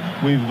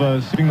we've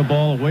seen the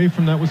ball away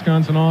from that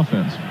Wisconsin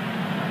offense.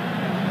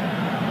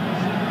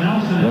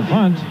 The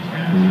punt.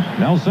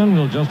 Nelson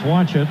will just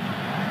watch it.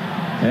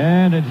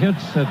 And it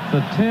hits at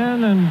the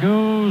 10 and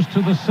goes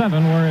to the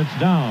 7 where it's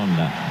down.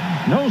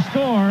 No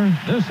score.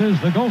 This is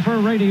the Gopher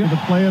Radio. The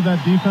play of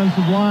that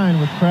defensive line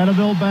with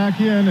Cradaville back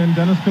in and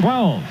Dennis.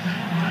 12.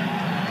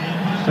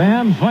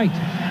 Sam Veit,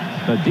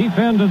 the deep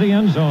end of the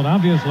end zone,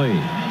 obviously.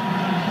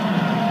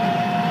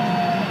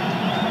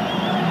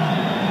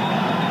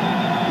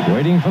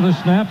 Waiting for the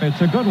snap.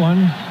 It's a good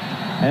one.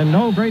 And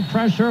no great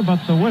pressure, but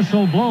the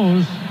whistle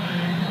blows.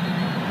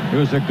 It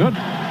was a good...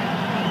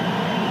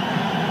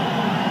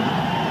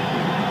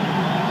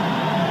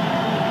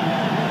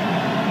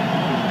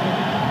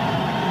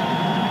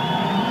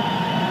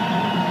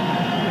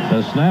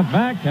 The snap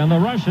back, and the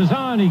rush is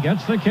on. He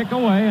gets the kick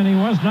away, and he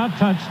was not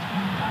touched.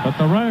 But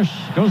the rush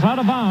goes out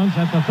of bounds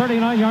at the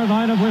 39-yard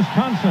line of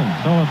Wisconsin.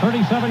 So a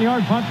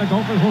 37-yard punt. The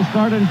Gophers will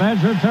start in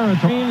Badger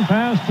territory.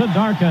 Pass to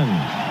Darkin.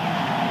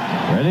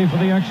 Ready for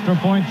the extra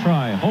point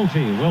try.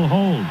 Holte will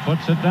hold,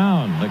 puts it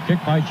down. The kick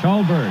by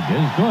Chalberg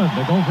is good.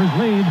 The Gophers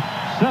lead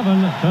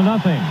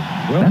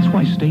 7-0. That's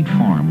why State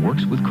Farm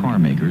works with car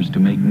makers to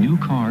make new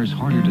cars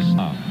harder to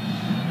stop.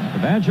 The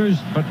Badgers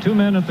put 2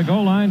 men at the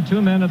goal line,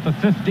 2 men at the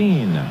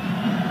 15.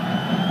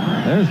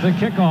 There's the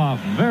kickoff.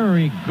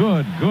 Very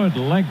good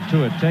leg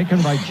to it.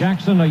 Taken by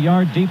Jackson, a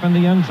yard deep in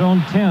the end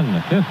zone.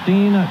 10,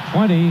 15,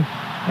 20,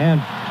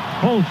 and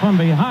pulled from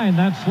behind.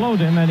 That slowed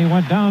him, and he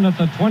went down at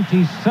the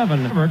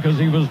 27 because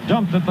he was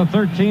dumped at the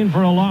 13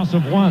 for a loss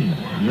of 1.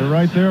 You're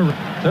right there.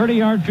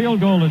 30-yard field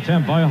goal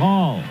attempt by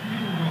Hall.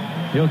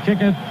 He'll kick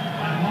it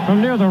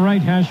from near the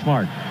right hash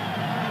mark.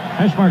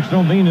 Hash marks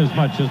don't mean as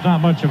much. It's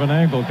not much of an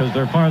angle because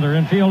they're farther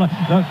infield.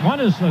 The one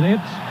is,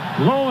 it's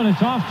low and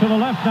it's off to the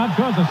left. Not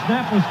good. The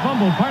snap was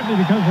fumbled partly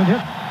because it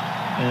hit.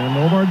 And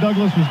Obar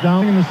Douglas was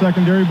down in the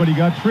secondary, but he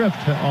got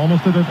tripped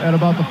almost at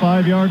about the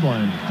 5-yard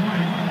line.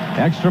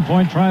 Extra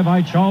point try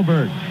by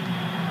Chalberg.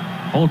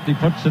 Holte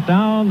puts it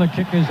down. The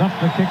kick is up.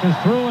 The kick is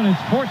through, and it's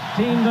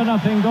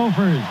 14-0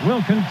 Gophers.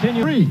 Will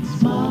continue.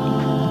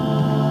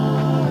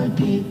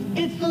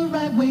 It's the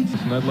right way.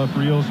 And that left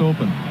Rios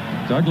open.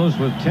 Douglas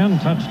with 10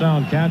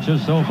 touchdown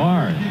catches so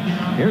far.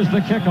 Here's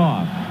the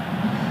kickoff.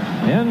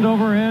 End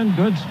over end,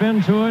 good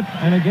spin to it,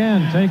 and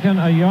again taken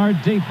a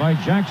yard deep by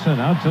Jackson.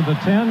 Out to the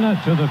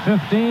 10, to the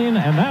 15,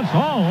 and that's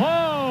all.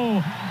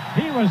 Whoa!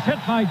 He was hit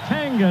by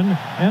Tangen,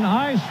 and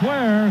I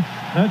swear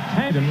that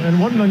Tangen... And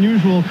what an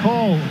unusual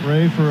call,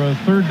 Ray, for a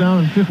 3rd down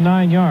and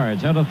 59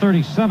 yards. Had a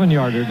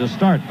 37-yarder to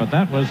start, but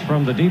that was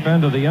from the deep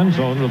end of the end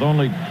zone with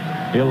only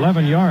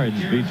 11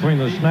 yards between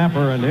the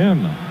snapper and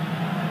him.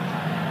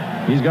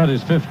 He's got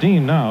his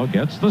 15 now,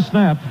 gets the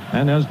snap,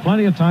 and has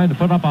plenty of time to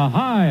put up a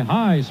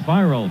high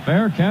spiral.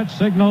 Fair catch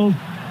signaled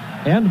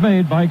and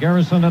made by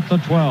Garrison at the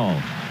 12.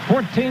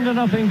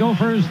 14-0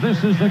 Gophers.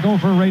 This is the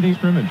Gopher radio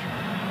scrimmage.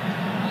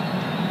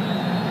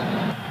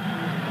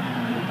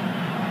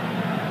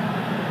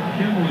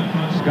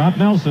 Scott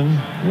Nelson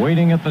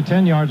waiting at the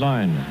 10-yard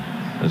line.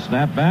 The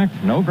snap back,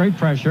 no great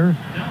pressure.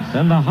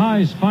 Then the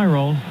high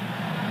spiral.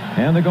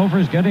 And the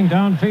Gophers getting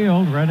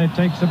downfield, and it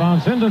takes a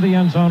bounce into the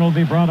end zone. Will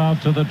be brought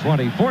out to the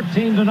 20.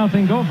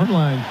 14-0 Gopher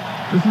line.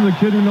 This is a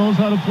kid who knows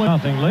how to play.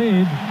 Nothing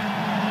lead.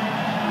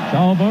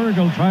 Chalberg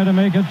will try to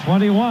make it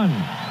 21.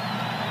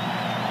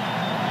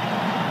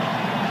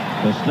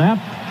 The snap,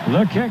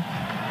 the kick.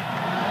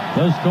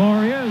 The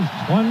score is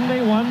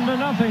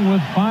 21-0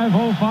 with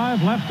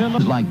 5:05 left in the...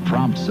 Like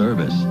prompt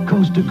service,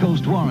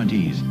 coast-to-coast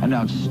warranties, and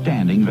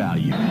outstanding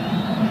value.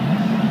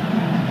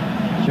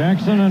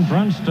 Jackson and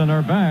Brunston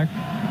are back.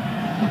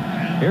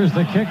 Here's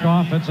the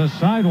kickoff. It's a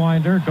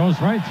sidewinder.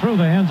 Goes right through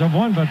the hands of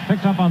one, but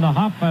picked up on the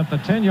hop at the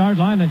 10-yard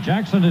line, and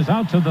Jackson is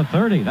out to the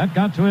 30. That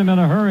got to him in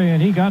a hurry,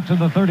 and he got to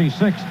the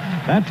 36.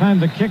 That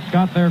time the kick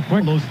got there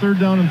quick. Those 3rd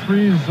down and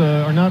 3s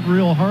are not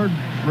real hard,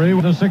 Ray.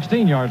 The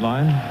 16-yard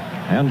line,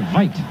 and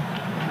Veit.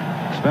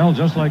 Spelled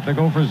just like the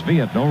Gophers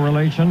Viet. No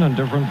relation and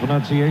different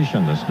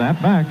pronunciation. The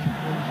snap back.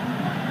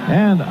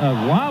 And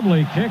a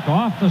wobbly kick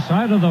off the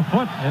side of the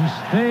foot and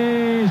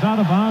stays out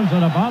of bounds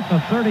at about the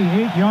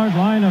 38-yard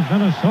line of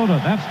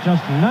Minnesota. That's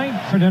just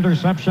 9th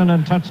interception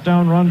and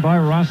touchdown run by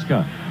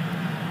Roska.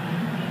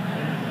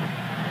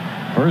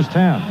 First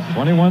half,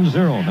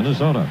 21-0,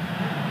 Minnesota.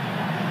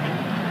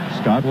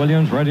 Scott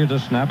Williams ready to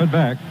snap it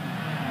back.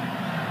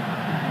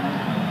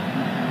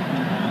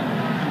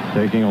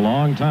 Taking a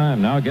long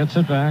time, now gets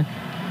it back.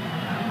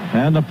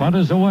 And the punt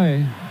is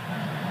away.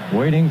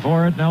 Waiting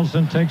for it,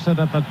 Nelson takes it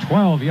at the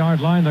 12-yard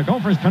line. The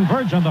Gophers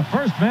converge on the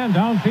first man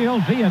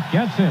downfield. Viet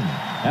gets him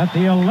at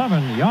the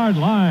 11-yard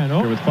line.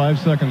 With 5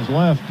 seconds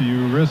left,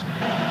 you risk...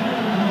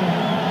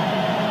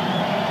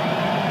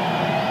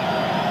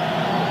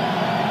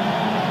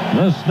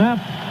 The snap,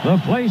 the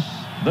place,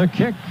 the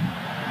kick.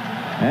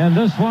 And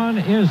this one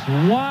is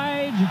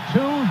wide to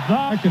the...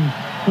 I can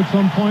put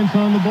some points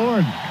on the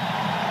board.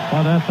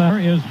 But at there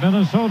is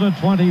Minnesota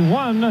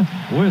 21,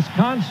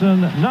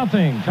 Wisconsin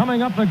nothing.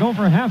 Coming up, the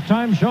Gopher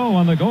halftime show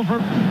on the Gopher.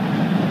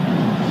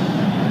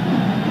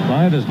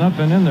 Clyde has not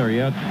been in there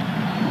yet.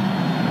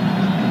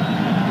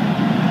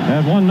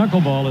 Had one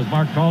knuckleball, as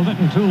Mark called it,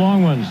 and 2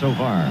 long ones so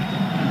far.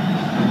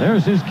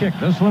 There's his kick.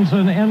 This one's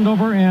an end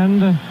over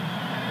end.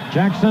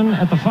 Jackson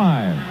at the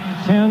 5,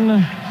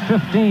 10,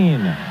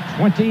 15.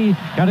 20,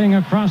 cutting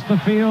across the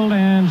field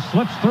and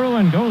slips through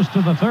and goes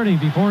to the 30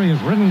 before he is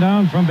ridden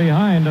down from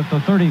behind at the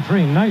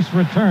 33. Nice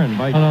return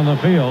by on the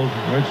field,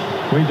 which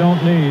we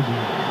don't need,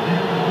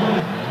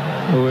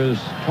 who is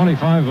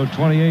 25 of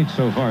 28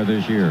 so far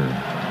this year.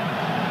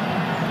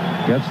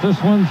 Gets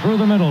this one through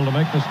the middle to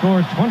make the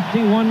score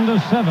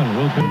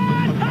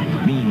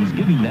 21-7. Means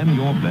giving them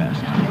your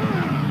best.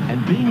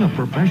 And being a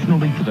professional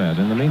league.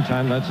 In the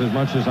meantime, that's as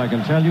much as I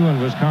can tell you, and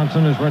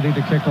Wisconsin is ready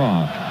to kick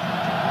off.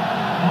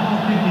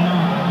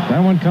 That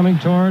one coming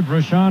toward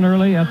Rashawn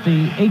Early at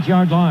the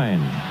 8-yard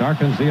line.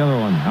 Darkins the other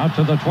one out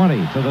to the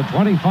 20, to the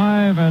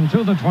 25, and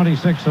to the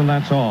 26, and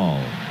that's all.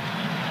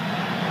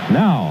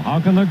 Now, how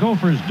can the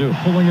Gophers do?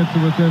 Pulling it to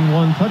within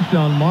 1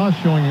 touchdown. Moss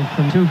showing it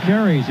from 2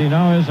 carries. He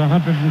now has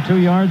 102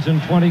 yards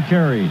and 20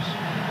 carries.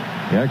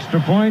 The extra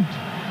point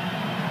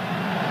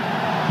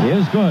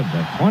is good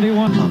at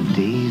 21. Of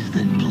days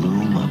that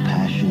bloom a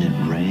passionate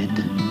red.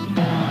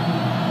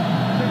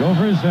 The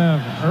Gophers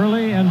have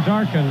Early and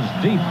Darkins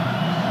deep.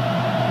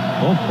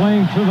 Both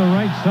playing to the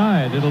right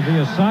side. It'll be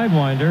a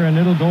sidewinder, and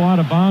it'll go out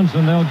of bounds,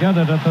 and they'll get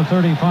it at the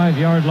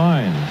 35-yard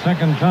line.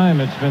 Second time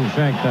it's been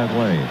shanked that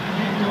way.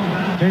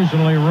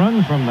 Occasionally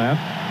run from that.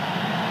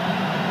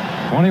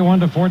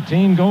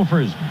 21-14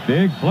 Gophers.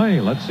 Big play.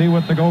 Let's see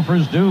what the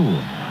Gophers do.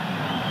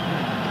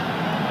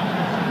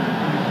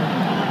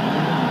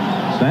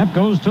 Snap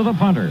goes to the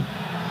punter.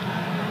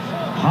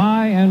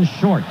 High and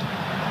short.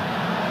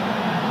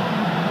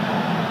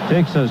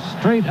 Takes a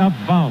straight up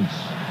bounce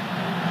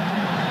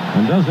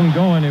and doesn't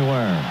go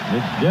anywhere.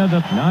 It's dead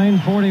at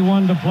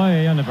 9:41 to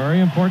play, and a very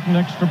important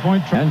extra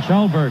point. And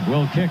Chalberg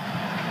will kick.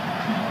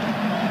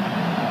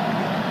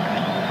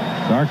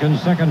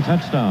 Darkin's second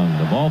touchdown.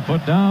 The ball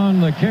put down.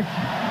 The kick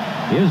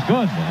is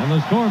good, and the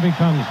score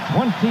becomes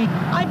 20.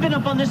 I've been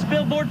up on this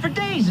billboard for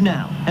days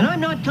now, and I'm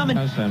not coming.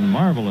 And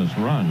marvelous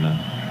run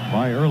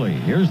by Early.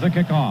 Here's the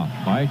kickoff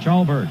by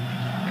Chalberg.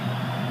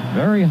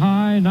 Very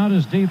high, not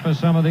as deep as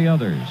some of the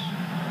others.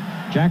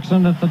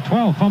 Jackson at the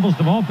 12 fumbles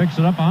the ball, picks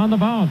it up on the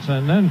bounce,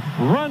 and then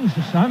runs,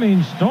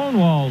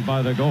 stonewalled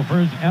by the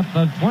Gophers at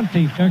the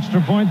 20. Extra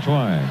point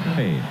try.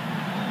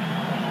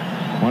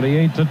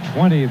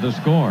 28-20 the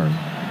score.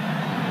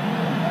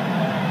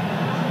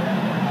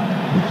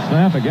 The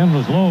snap again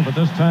was low, but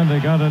this time they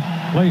got it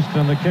placed,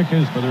 and the kick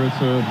is, whether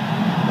it's a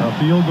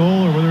field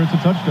goal or whether it's a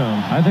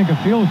touchdown. I think a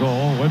field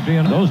goal would be.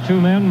 Those two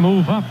men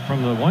move up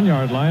from the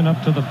 1-yard line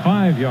up to the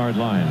 5-yard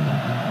line.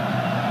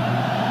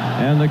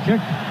 And the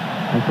kick,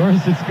 of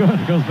course, it's good.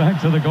 It goes back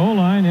to the goal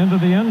line, into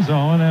the end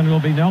zone, and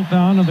will be knelt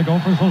down, and the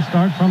Gophers will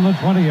start from the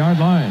 20-yard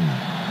line.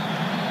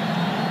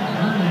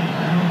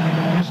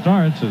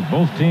 Starts as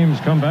both teams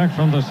come back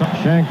from the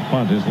shank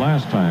punt his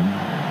last time,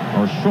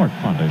 or short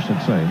punt, I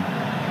should say.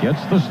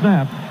 Gets the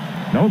snap.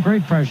 No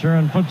great pressure,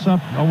 and puts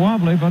up a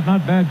wobbly but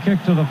not bad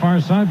kick to the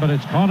far side, but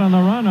it's caught on the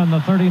run on the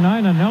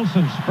 39, and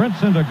Nelson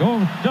sprints into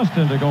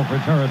Gopher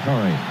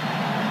territory.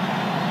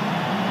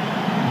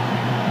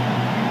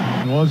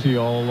 Was he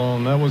all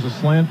alone? That was a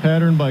slant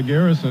pattern by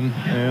Garrison,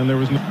 and there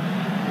was no...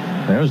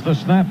 There's the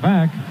snap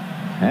back,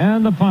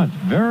 and the punt.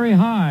 Very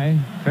high.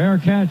 Fair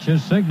catch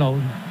is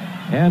signaled,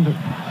 and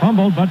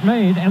fumbled but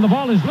made, and the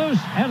ball is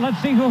loose, and let's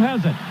see who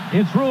has it.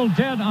 It's ruled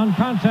dead on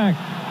contact.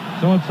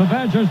 So it's the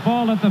Badgers'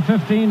 ball at the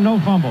 15, no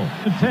fumble.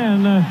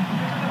 10,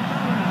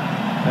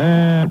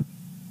 and